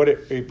see what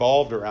it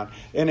evolved around.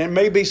 And it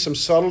may be some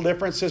subtle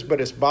differences, but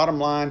it's bottom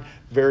line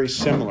very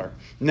similar.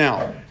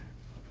 Now,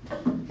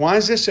 why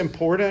is this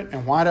important,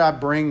 and why do I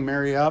bring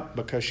Mary up?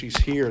 Because she's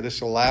here. This is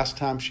the last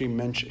time she's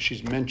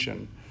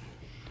mentioned.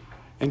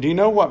 And do you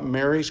know what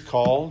Mary's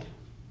called?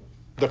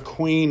 The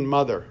Queen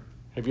Mother.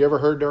 Have you ever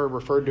heard her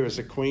referred to as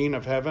the Queen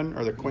of Heaven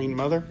or the Queen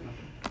Mother?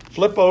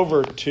 Flip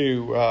over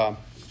to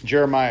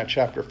Jeremiah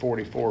chapter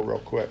 44 real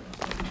quick.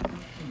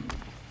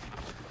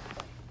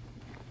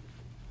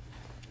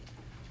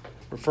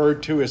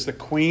 Referred to as the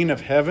Queen of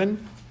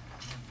Heaven.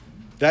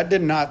 That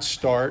did not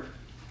start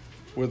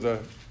with the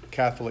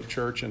Catholic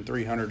Church in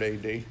 300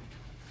 AD.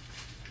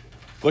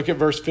 Look at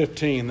verse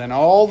 15. Then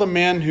all the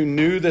men who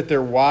knew that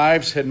their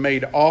wives had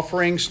made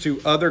offerings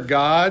to other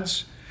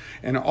gods,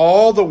 and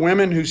all the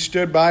women who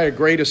stood by a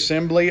great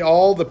assembly,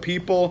 all the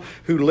people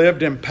who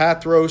lived in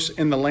Pathros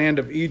in the land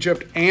of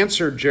Egypt,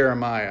 answered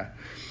Jeremiah,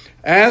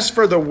 "As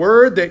for the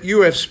word that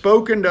you have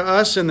spoken to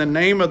us in the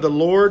name of the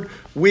Lord,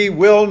 we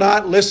will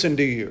not listen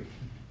to you."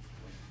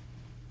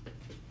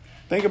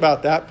 Think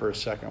about that for a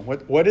second.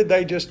 What did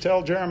they just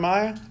tell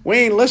Jeremiah? We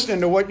ain't listening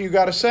to what you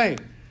got to say.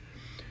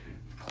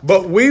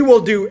 But we will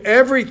do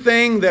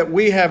everything that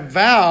we have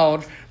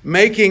vowed,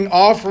 making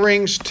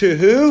offerings to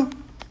who?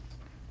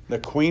 The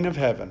Queen of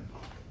Heaven.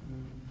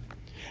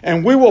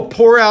 And we will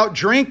pour out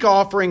drink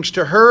offerings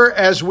to her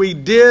as we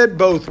did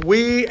both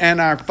we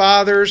and our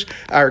fathers,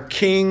 our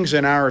kings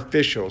and our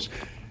officials.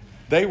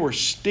 They were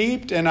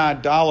steeped in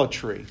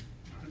idolatry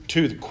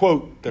to,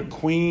 quote, the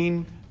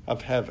Queen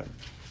of Heaven.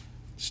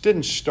 This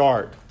didn't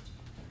start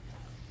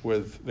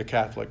with the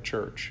Catholic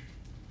Church.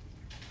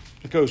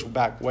 It goes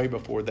back way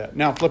before that.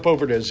 Now flip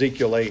over to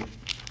Ezekiel 8.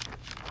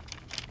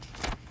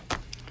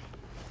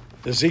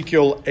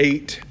 Ezekiel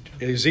 8.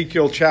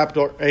 Ezekiel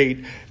chapter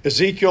 8.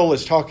 Ezekiel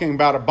is talking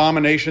about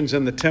abominations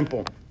in the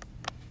temple.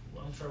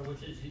 Well, I'm sorry,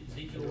 which is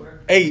Ezekiel where?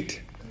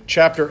 8.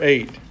 Chapter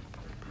 8.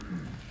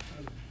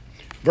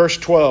 Verse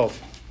 12.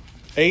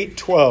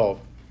 8:12.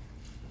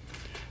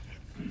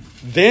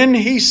 Then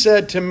he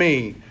said to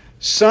me,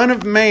 "Son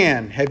of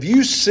man, have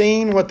you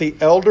seen what the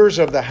elders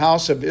of the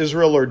house of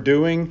Israel are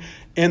doing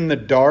in the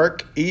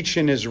dark, each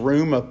in his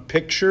room of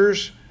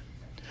pictures?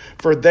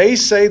 For they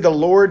say the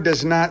Lord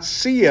does not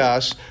see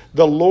us.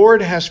 The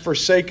Lord has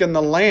forsaken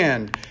the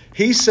land.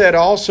 He said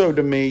also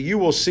to me, you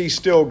will see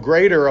still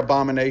greater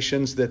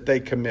abominations that they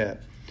commit."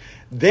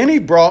 Then he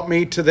brought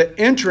me to the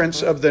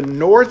entrance of the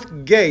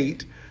north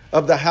gate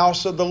of the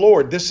house of the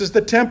Lord. This is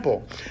the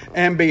temple.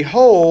 And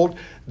behold,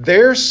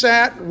 there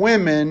sat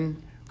women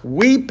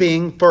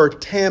weeping for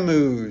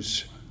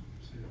Tammuz.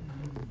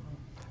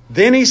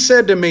 Then he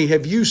said to me,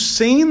 "Have you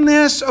seen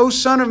this, O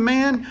son of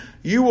man?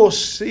 You will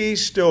see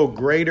still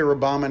greater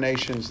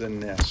abominations than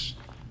this."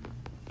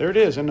 There it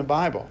is in the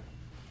Bible.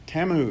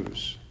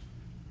 Tammuz.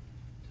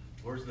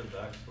 Where's the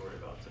backstory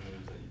about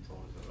Tammuz that you told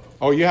us about?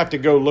 Oh, you have to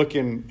go look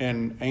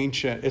in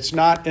ancient. It's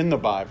not in the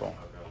Bible. Okay.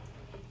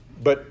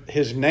 But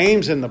his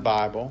name's in the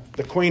Bible.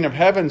 The Queen of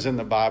Heaven's in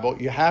the Bible.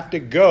 You have to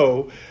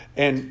go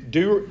and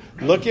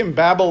look in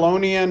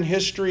Babylonian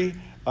history,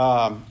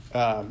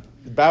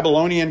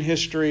 Babylonian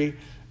history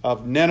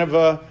of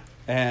Nineveh,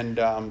 and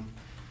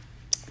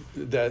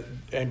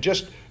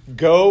just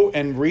go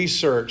and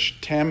research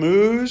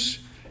Tammuz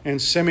and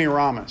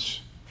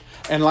Semiramis.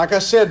 And like I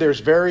said,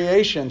 there's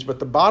variations, but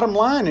the bottom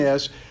line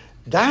is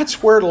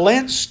that's where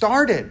Lent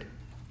started.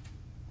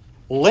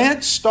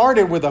 Lent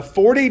started with a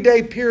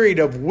 40-day period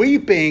of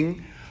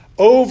weeping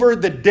over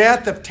the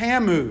death of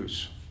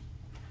Tammuz.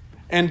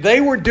 And they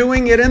were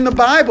doing it in the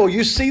Bible.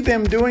 You see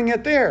them doing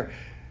it there.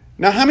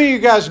 Now, how many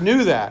of you guys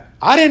knew that?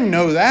 I didn't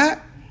know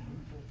that.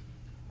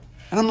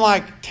 And I'm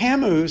like,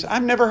 Tammuz?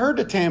 I've never heard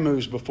of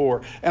Tammuz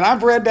before. And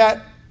I've read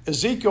that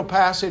Ezekiel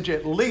passage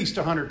at least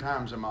 100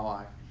 times in my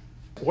life.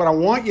 What I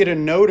want you to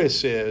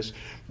notice is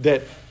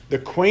that the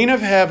Queen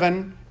of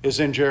Heaven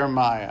is in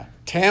Jeremiah.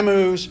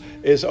 Tammuz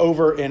is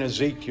over in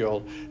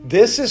Ezekiel.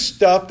 This is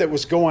stuff that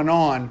was going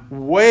on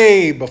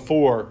way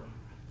before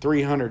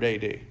 300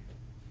 AD.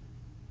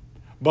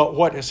 But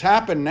what has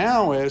happened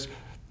now is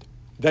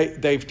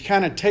they've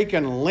kind of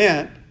taken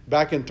Lent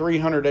back in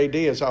 300 AD,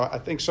 as I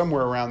think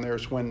somewhere around there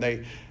is when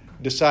they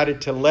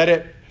decided to let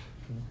it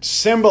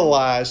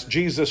symbolized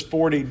Jesus'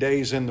 40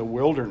 days in the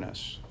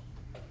wilderness.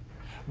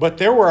 But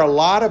there were a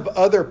lot of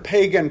other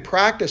pagan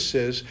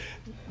practices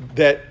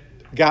that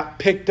got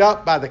picked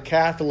up by the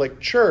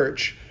Catholic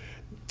Church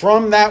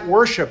from that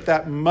worship,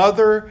 that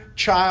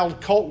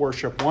mother-child cult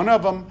worship. One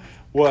of them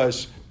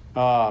was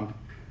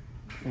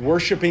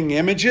worshiping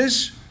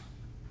images,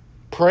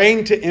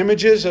 praying to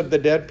images of the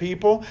dead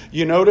people.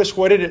 You notice,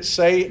 what did it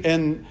say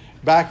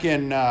back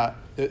in,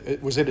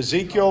 was it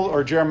Ezekiel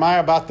or Jeremiah,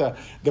 about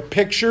the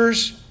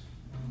pictures?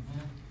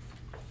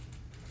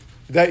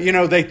 That,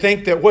 they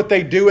think that what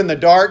they do in the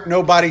dark,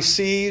 nobody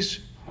sees.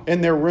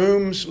 In their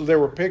rooms, there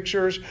were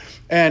pictures.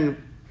 And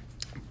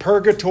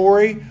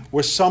purgatory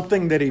was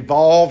something that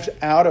evolved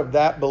out of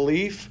that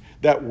belief,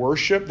 that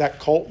worship, that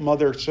cult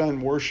mother-son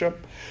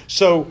worship.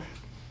 So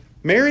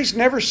Mary's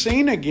never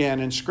seen again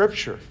in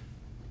Scripture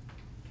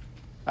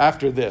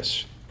after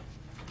this.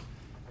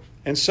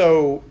 And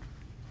so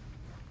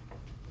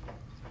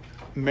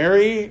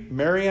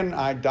Marian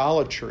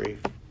idolatry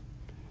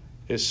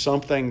is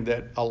something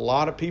that a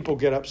lot of people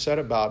get upset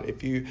about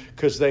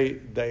because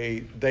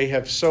they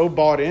have so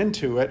bought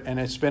into it, and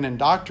it's been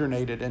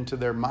indoctrinated into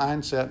their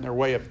mindset and their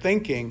way of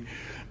thinking,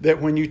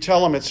 that when you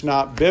tell them it's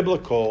not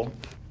biblical,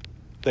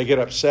 they get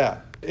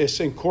upset. It's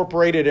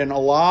incorporated in a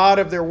lot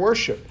of their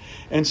worship.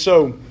 And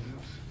so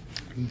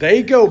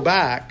they go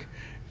back,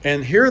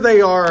 and here they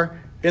are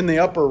in the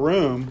upper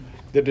room.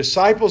 The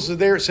disciples are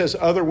there. It says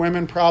other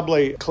women,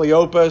 probably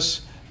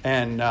Cleopas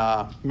and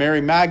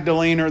Mary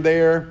Magdalene are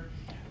there.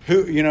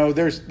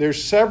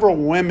 There's several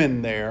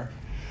women there,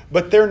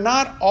 but they're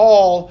not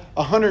all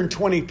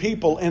 120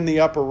 people in the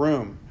upper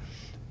room.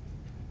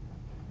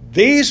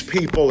 These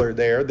people are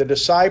there, the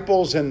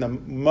disciples and the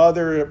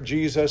mother of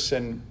Jesus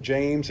and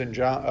James and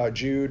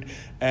Jude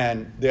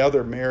and the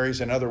other Marys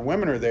and other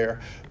women are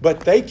there, but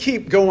they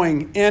keep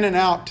going in and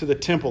out to the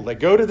temple. They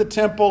go to the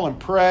temple and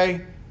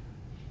pray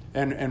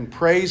and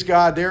praise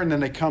God there, and then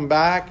they come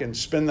back and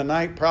spend the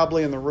night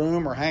probably in the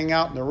room or hang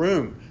out in the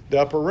room, the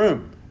upper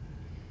room.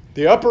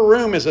 The upper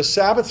room is a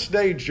Sabbath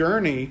day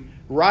journey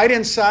right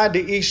inside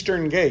the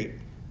eastern gate.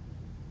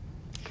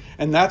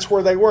 And that's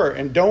where they were.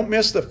 And don't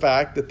miss the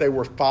fact that they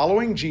were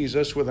following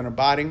Jesus with an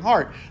abiding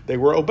heart. They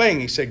were obeying.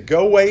 He said,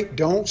 go wait,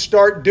 don't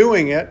start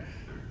doing it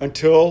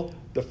until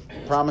the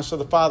promise of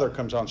the Father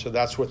comes on. So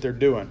that's what they're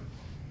doing.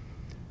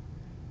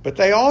 But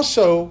they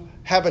also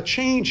have a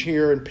change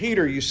here in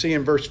Peter, you see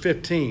in verse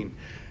 15.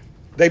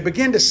 They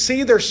begin to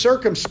see their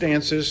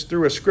circumstances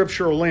through a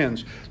scriptural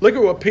lens. Look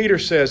at what Peter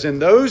says. In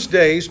those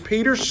days,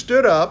 Peter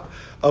stood up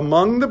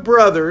among the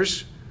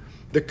brothers.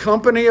 The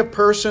company of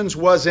persons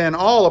was in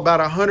all about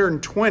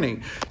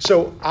 120.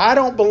 So I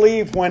don't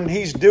believe when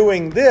he's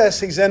doing this,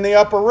 he's in the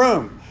upper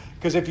room.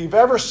 Because if you've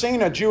ever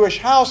seen a Jewish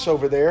house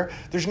over there,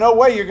 there's no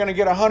way you're going to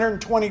get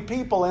 120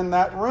 people in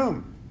that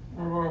room.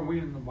 Where are we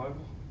in the Bible?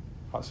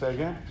 I'll say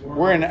again.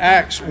 We're in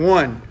Acts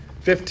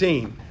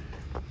 1:15.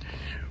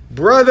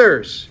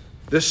 Brothers,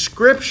 the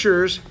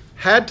scriptures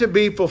had to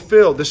be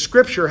fulfilled. The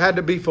scripture had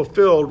to be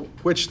fulfilled,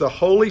 which the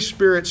Holy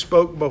Spirit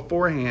spoke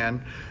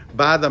beforehand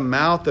by the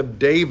mouth of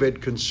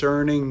David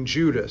concerning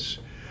Judas.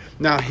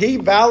 Now, he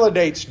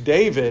validates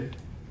David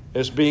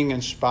as being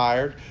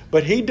inspired,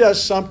 but he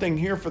does something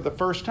here for the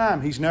first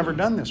time. He's never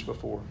done this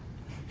before.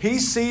 He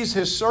sees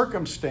his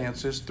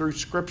circumstances through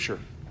Scripture.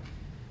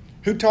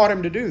 Who taught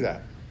him to do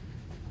that?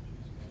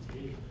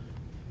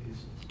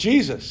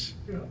 Jesus.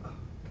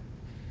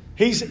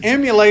 He's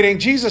emulating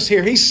Jesus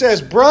here. He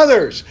says,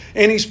 brothers,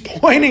 and he's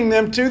pointing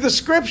them to the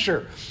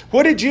Scripture.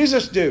 What did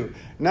Jesus do?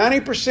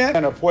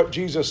 90% of what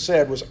Jesus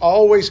said was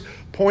always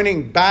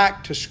pointing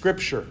back to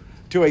Scripture,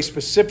 to a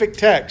specific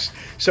text.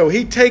 So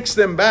he takes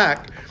them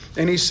back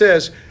and he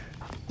says,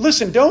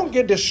 listen, don't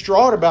get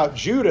distraught about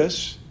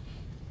Judas.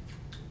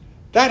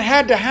 That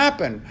had to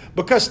happen,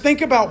 because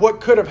think about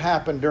what could have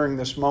happened during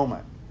this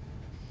moment.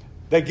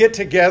 They get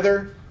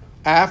together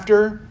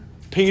after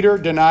Peter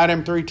denied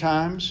him 3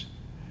 times.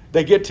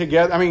 They get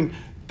together. I mean,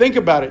 think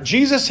about it.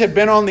 Jesus had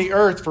been on the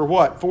earth for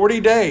what? 40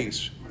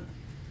 days.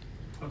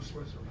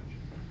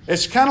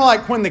 It's kind of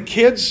like when the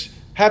kids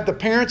have the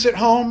parents at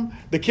home.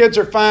 The kids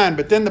are fine,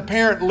 but then the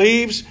parent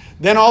leaves.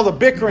 Then all the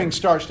bickering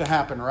starts to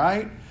happen,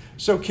 right?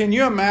 So can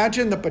you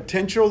imagine the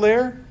potential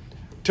there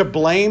to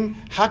blame?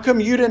 How come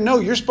you didn't know?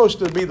 You're supposed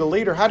to be the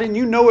leader. How didn't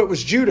you know it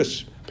was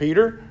Judas,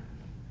 Peter?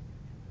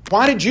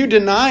 Why did you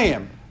deny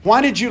him?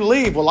 Why did you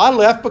leave? Well, I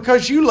left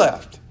because you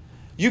left.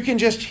 You can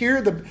just hear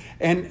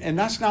and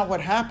that's not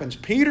what happens.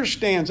 Peter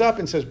stands up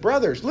and says,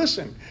 brothers,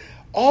 listen,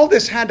 all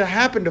this had to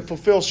happen to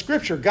fulfill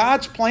Scripture.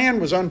 God's plan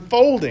was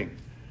unfolding.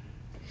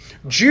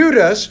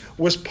 Judas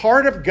was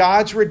part of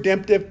God's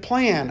redemptive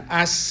plan.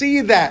 I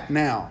see that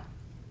now.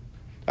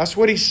 That's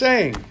what he's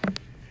saying.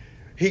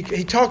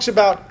 He talks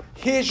about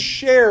his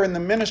share in the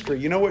ministry.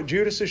 You know what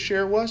Judas's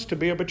share was? To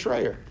be a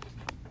betrayer.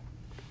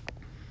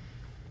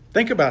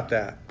 Think about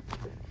that.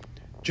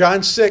 John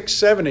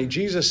 6:70,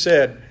 Jesus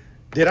said,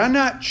 did I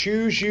not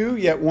choose you,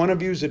 yet one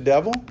of you is a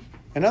devil?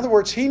 In other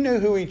words, he knew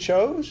who he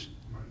chose.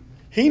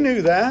 He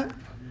knew that.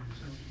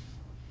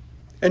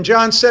 In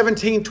John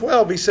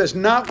 17:12, he says,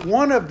 not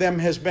one of them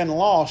has been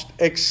lost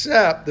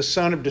except the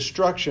son of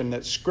destruction,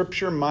 that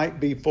Scripture might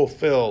be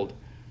fulfilled.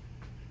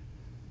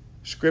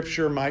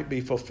 Scripture might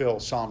be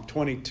fulfilled. Psalm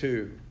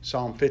 22,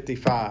 Psalm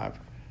 55,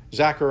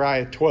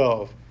 Zechariah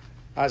 12,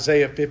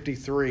 Isaiah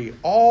 53.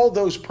 All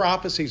those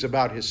prophecies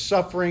about his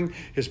suffering,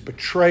 his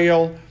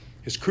betrayal,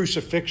 his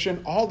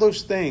crucifixion, all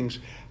those things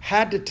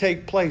had to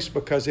take place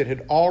because it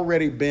had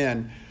already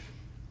been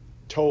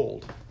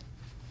told.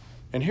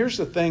 And here's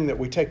the thing that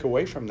we take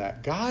away from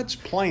that. God's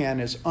plan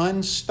is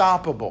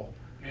unstoppable.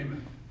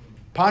 Amen.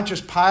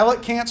 Pontius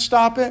Pilate can't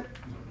stop it.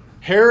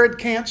 Herod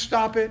can't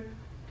stop it.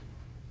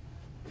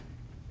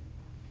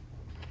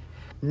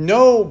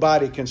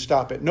 Nobody can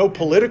stop it. No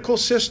political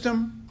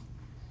system.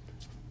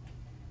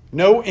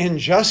 No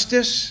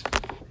injustice.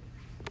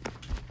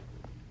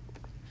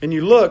 And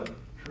you look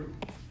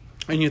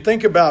and you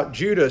think about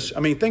Judas.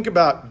 Think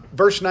about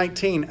verse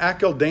 19,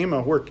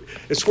 Akeldama, where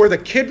it's where the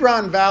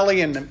Kidron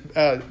Valley and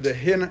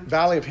the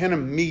Valley of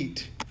Hinnom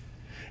meet.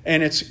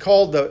 And it's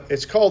called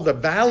the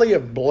Valley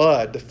of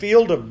Blood, the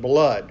Field of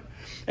Blood.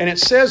 And it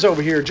says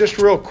over here, just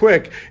real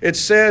quick, it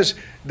says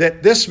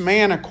that this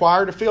man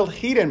acquired a field.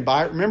 He didn't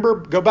buy it. Remember,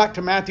 go back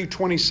to Matthew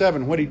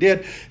 27. What he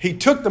did, he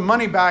took the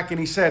money back and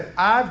he said,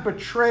 I've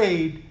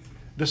betrayed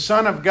the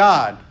Son of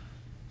God.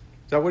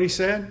 Is that what he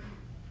said?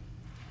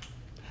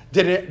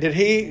 Did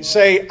he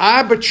say,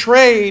 I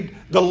betrayed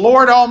the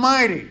Lord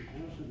Almighty?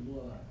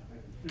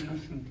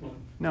 Innocent blood.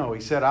 No,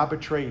 he said, I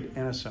betrayed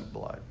innocent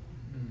blood.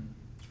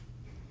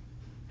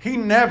 He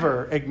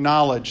never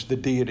acknowledged the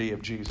deity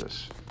of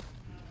Jesus.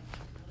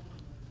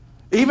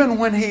 Even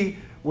when he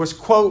was,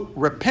 quote,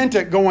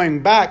 repentant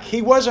going back,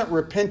 he wasn't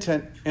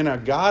repentant in a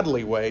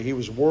godly way. He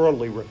was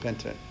worldly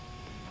repentant.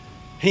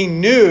 He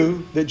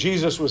knew that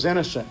Jesus was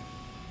innocent.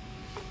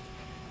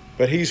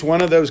 But he's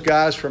one of those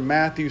guys from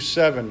Matthew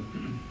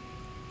 7.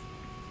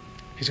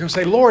 He's going to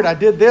say, Lord, I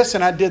did this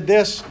and I did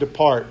this.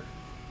 Depart,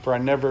 for I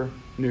never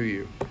knew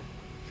you.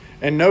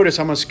 And notice,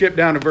 I'm going to skip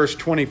down to verse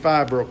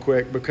 25 real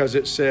quick because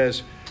it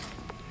says,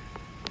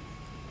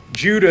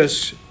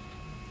 Judas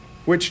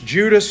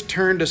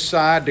turned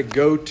aside to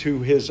go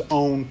to his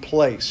own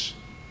place.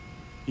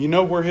 You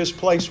know where his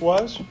place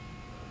was?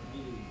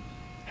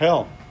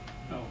 Hell.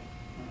 No.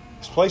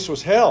 His place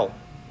was hell.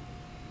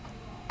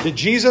 Did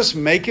Jesus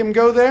make him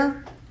go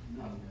there?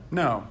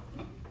 No.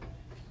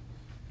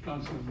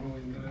 Constantly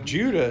moving there.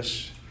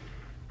 Judas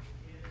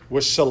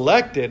was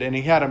selected and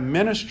he had a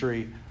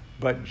ministry,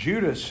 but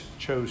Judas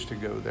chose to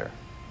go there.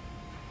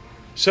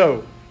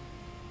 So,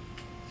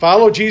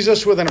 follow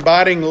Jesus with an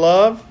abiding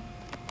love.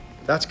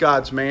 That's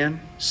God's man.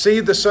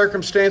 See the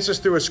circumstances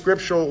through a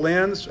scriptural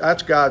lens.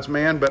 That's God's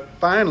man. But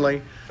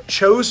finally,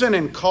 chosen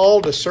and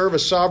called to serve a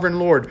sovereign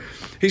Lord.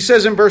 He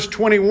says in verse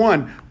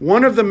 21,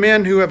 one of the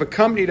men who have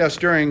accompanied us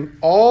during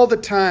all the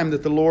time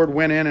that the Lord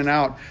went in and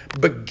out,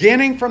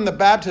 beginning from the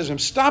baptism.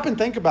 Stop and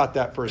think about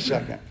that for a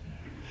second.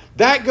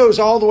 That goes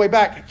all the way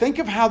back. Think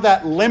of how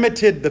that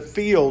limited the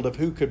field of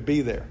who could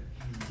be there.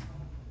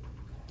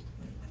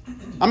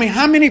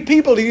 How many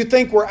people do you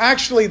think were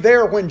actually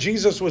there when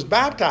Jesus was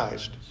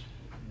baptized?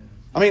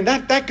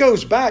 That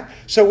goes back.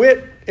 So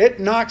it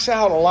knocks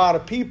out a lot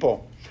of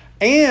people.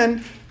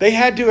 And they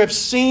had to have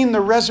seen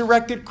the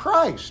resurrected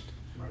Christ.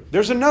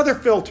 There's another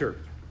filter.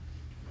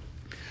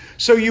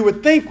 So you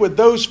would think with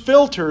those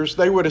filters,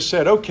 they would have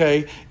said,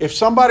 okay, if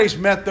somebody's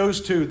met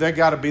those two, they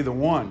got to be the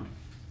one.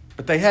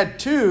 But they had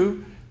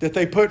two that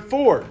they put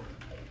forward.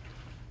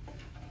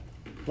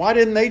 Why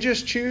didn't they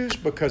just choose?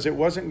 Because it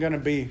wasn't going to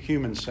be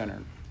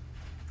human-centered.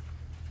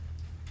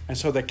 And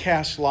so they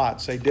cast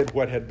lots. They did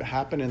what had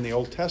happened in the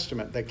Old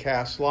Testament. They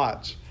cast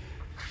lots.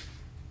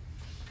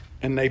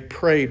 And they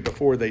prayed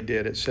before they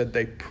did. It said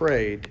they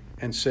prayed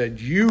and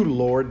said, you,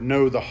 Lord,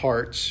 know the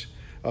hearts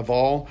of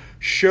all.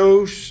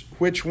 Show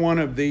which one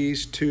of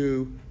these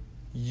two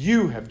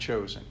you have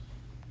chosen.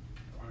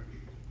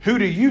 Who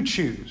do you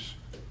choose?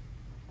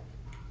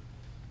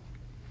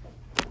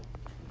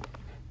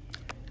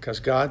 Because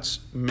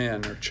God's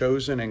men are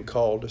chosen and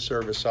called to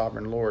serve a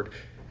sovereign Lord.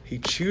 He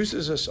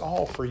chooses us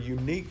all for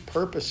unique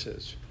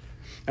purposes.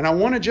 And I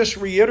want to just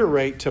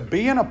reiterate, to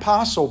be an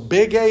apostle,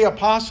 big A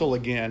apostle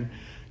again,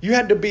 you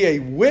had to be a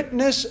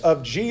witness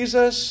of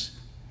Jesus,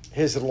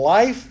 his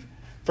life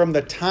from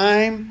the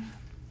time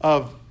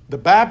of the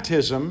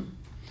baptism.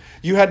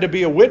 You had to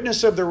be a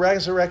witness of the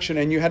resurrection,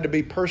 and you had to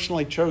be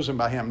personally chosen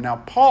by him. Now,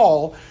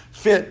 Paul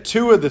fit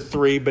two of the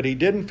three, but he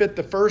didn't fit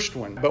the first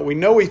one. But we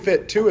know he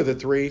fit two of the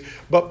three.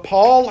 But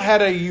Paul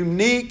had a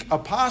unique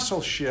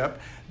apostleship.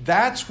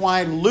 That's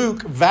why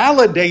Luke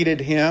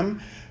validated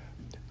him,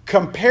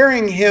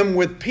 comparing him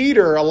with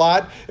Peter a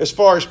lot as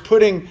far as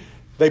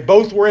they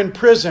both were in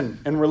prison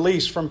and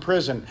released from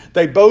prison.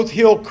 They both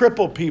healed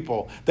crippled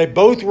people. They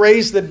both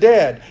raised the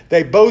dead.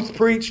 They both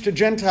preached to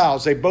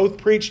Gentiles. They both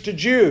preached to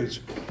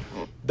Jews.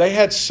 They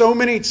had so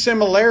many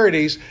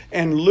similarities,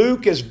 and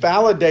Luke is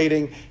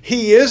validating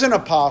he is an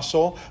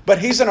apostle, but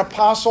he's an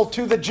apostle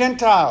to the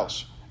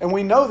Gentiles. And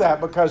we know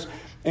that because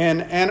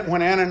when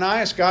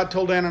Ananias, God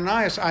told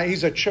Ananias,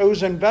 he's a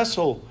chosen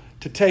vessel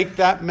to take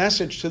that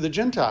message to the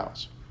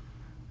Gentiles.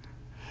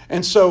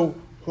 And so,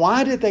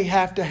 why did they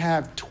have to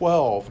have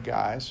 12,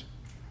 guys?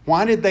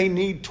 Why did they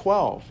need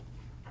 12?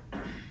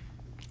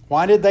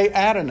 Why did they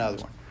add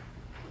another one?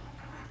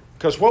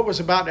 Because what was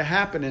about to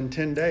happen in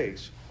 10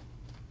 days?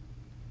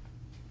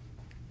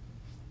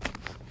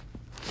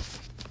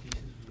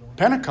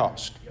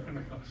 Pentecost.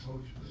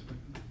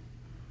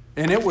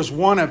 And it was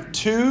one of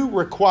 2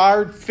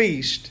 required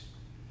feasts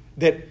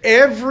that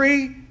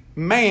every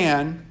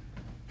man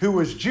who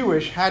was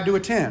Jewish had to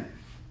attend.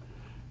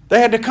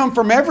 They had to come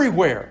from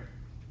everywhere.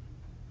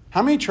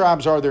 How many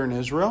tribes are there in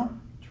Israel?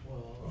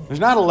 12. There's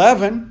not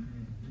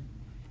 11.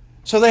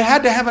 So they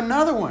had to have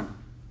another one.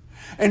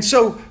 And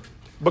so,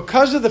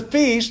 because of the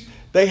feast,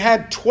 they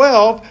had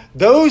 12.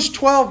 Those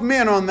 12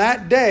 men on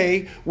that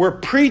day were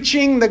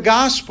preaching the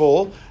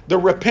gospel, the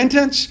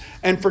repentance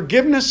and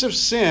forgiveness of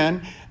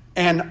sin,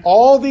 and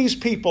all these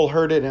people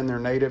heard it in their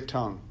native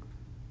tongue.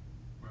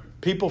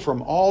 People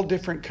from all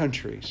different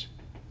countries.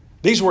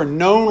 These were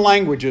known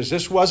languages.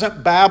 This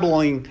wasn't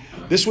babbling.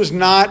 This was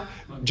not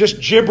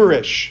just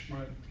gibberish.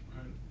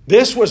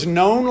 This was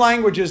known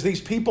languages.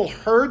 These people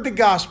heard the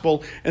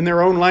gospel in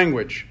their own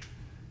language.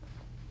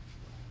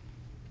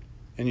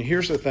 And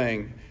here's the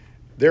thing.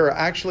 There are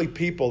actually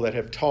people that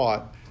have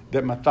taught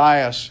that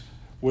Matthias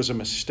was a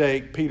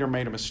mistake. Peter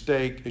made a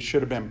mistake. It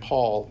should have been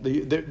Paul.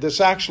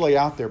 This actually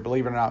out there,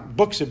 believe it or not.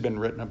 Books have been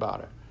written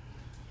about it.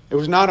 It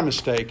was not a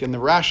mistake. And the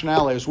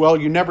rationale is, well,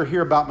 you never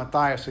hear about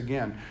Matthias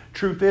again.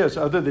 Truth is,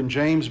 other than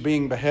James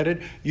being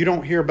beheaded, you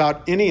don't hear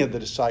about any of the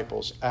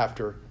disciples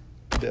after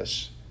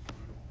this.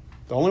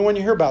 The only one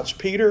you hear about is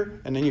Peter,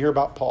 and then you hear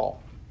about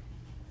Paul.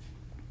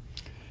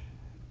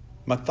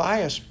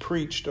 Matthias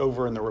preached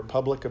over in the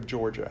Republic of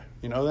Georgia.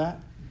 You know that?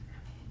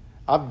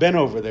 I've been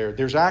over there.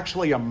 There's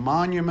actually a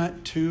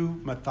monument to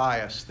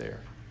Matthias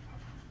there.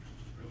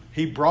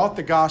 He brought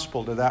the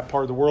gospel to that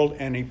part of the world,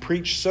 and he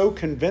preached so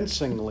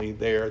convincingly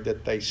there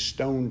that they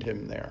stoned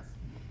him there.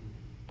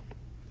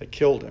 They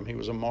killed him. He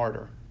was a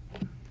martyr.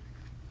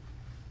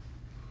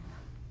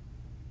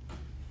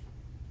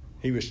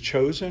 He was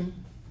chosen,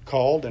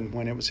 called, and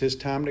when it was his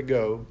time to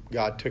go,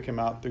 God took him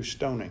out through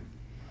stoning.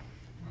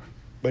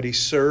 But he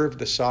served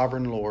the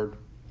sovereign Lord,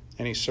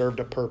 and he served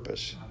a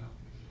purpose.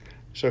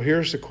 So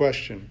here's the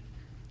question.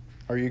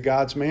 Are you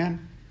God's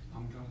man?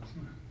 I'm God's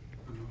man.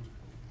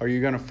 Are you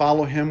going to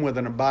follow him with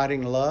an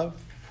abiding love?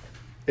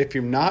 If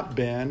you've not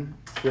been,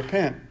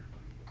 repent.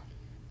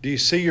 Do you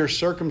see your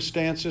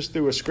circumstances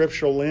through a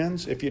scriptural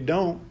lens? If you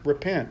don't,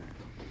 repent.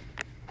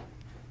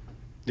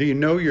 Do you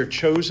know you're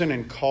chosen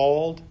and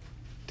called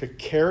to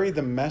carry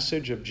the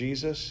message of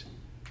Jesus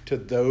to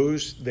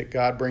those that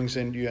God brings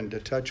into you into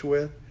touch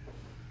with?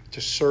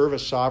 To serve a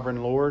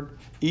sovereign Lord?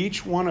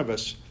 Each one of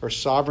us are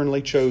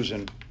sovereignly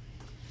chosen.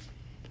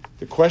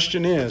 The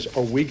question is,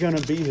 are we going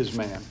to be his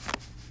man?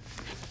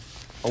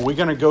 Are we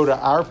going to go to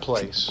our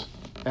place?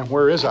 And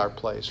where is our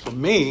place? For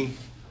me,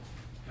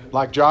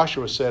 like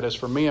Joshua said, as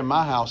for me and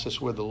my house, it's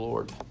with the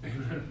Lord.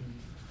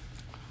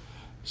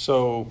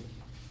 So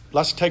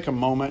let's take a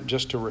moment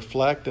just to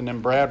reflect. And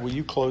then Brad, will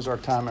you close our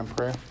time in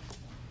prayer?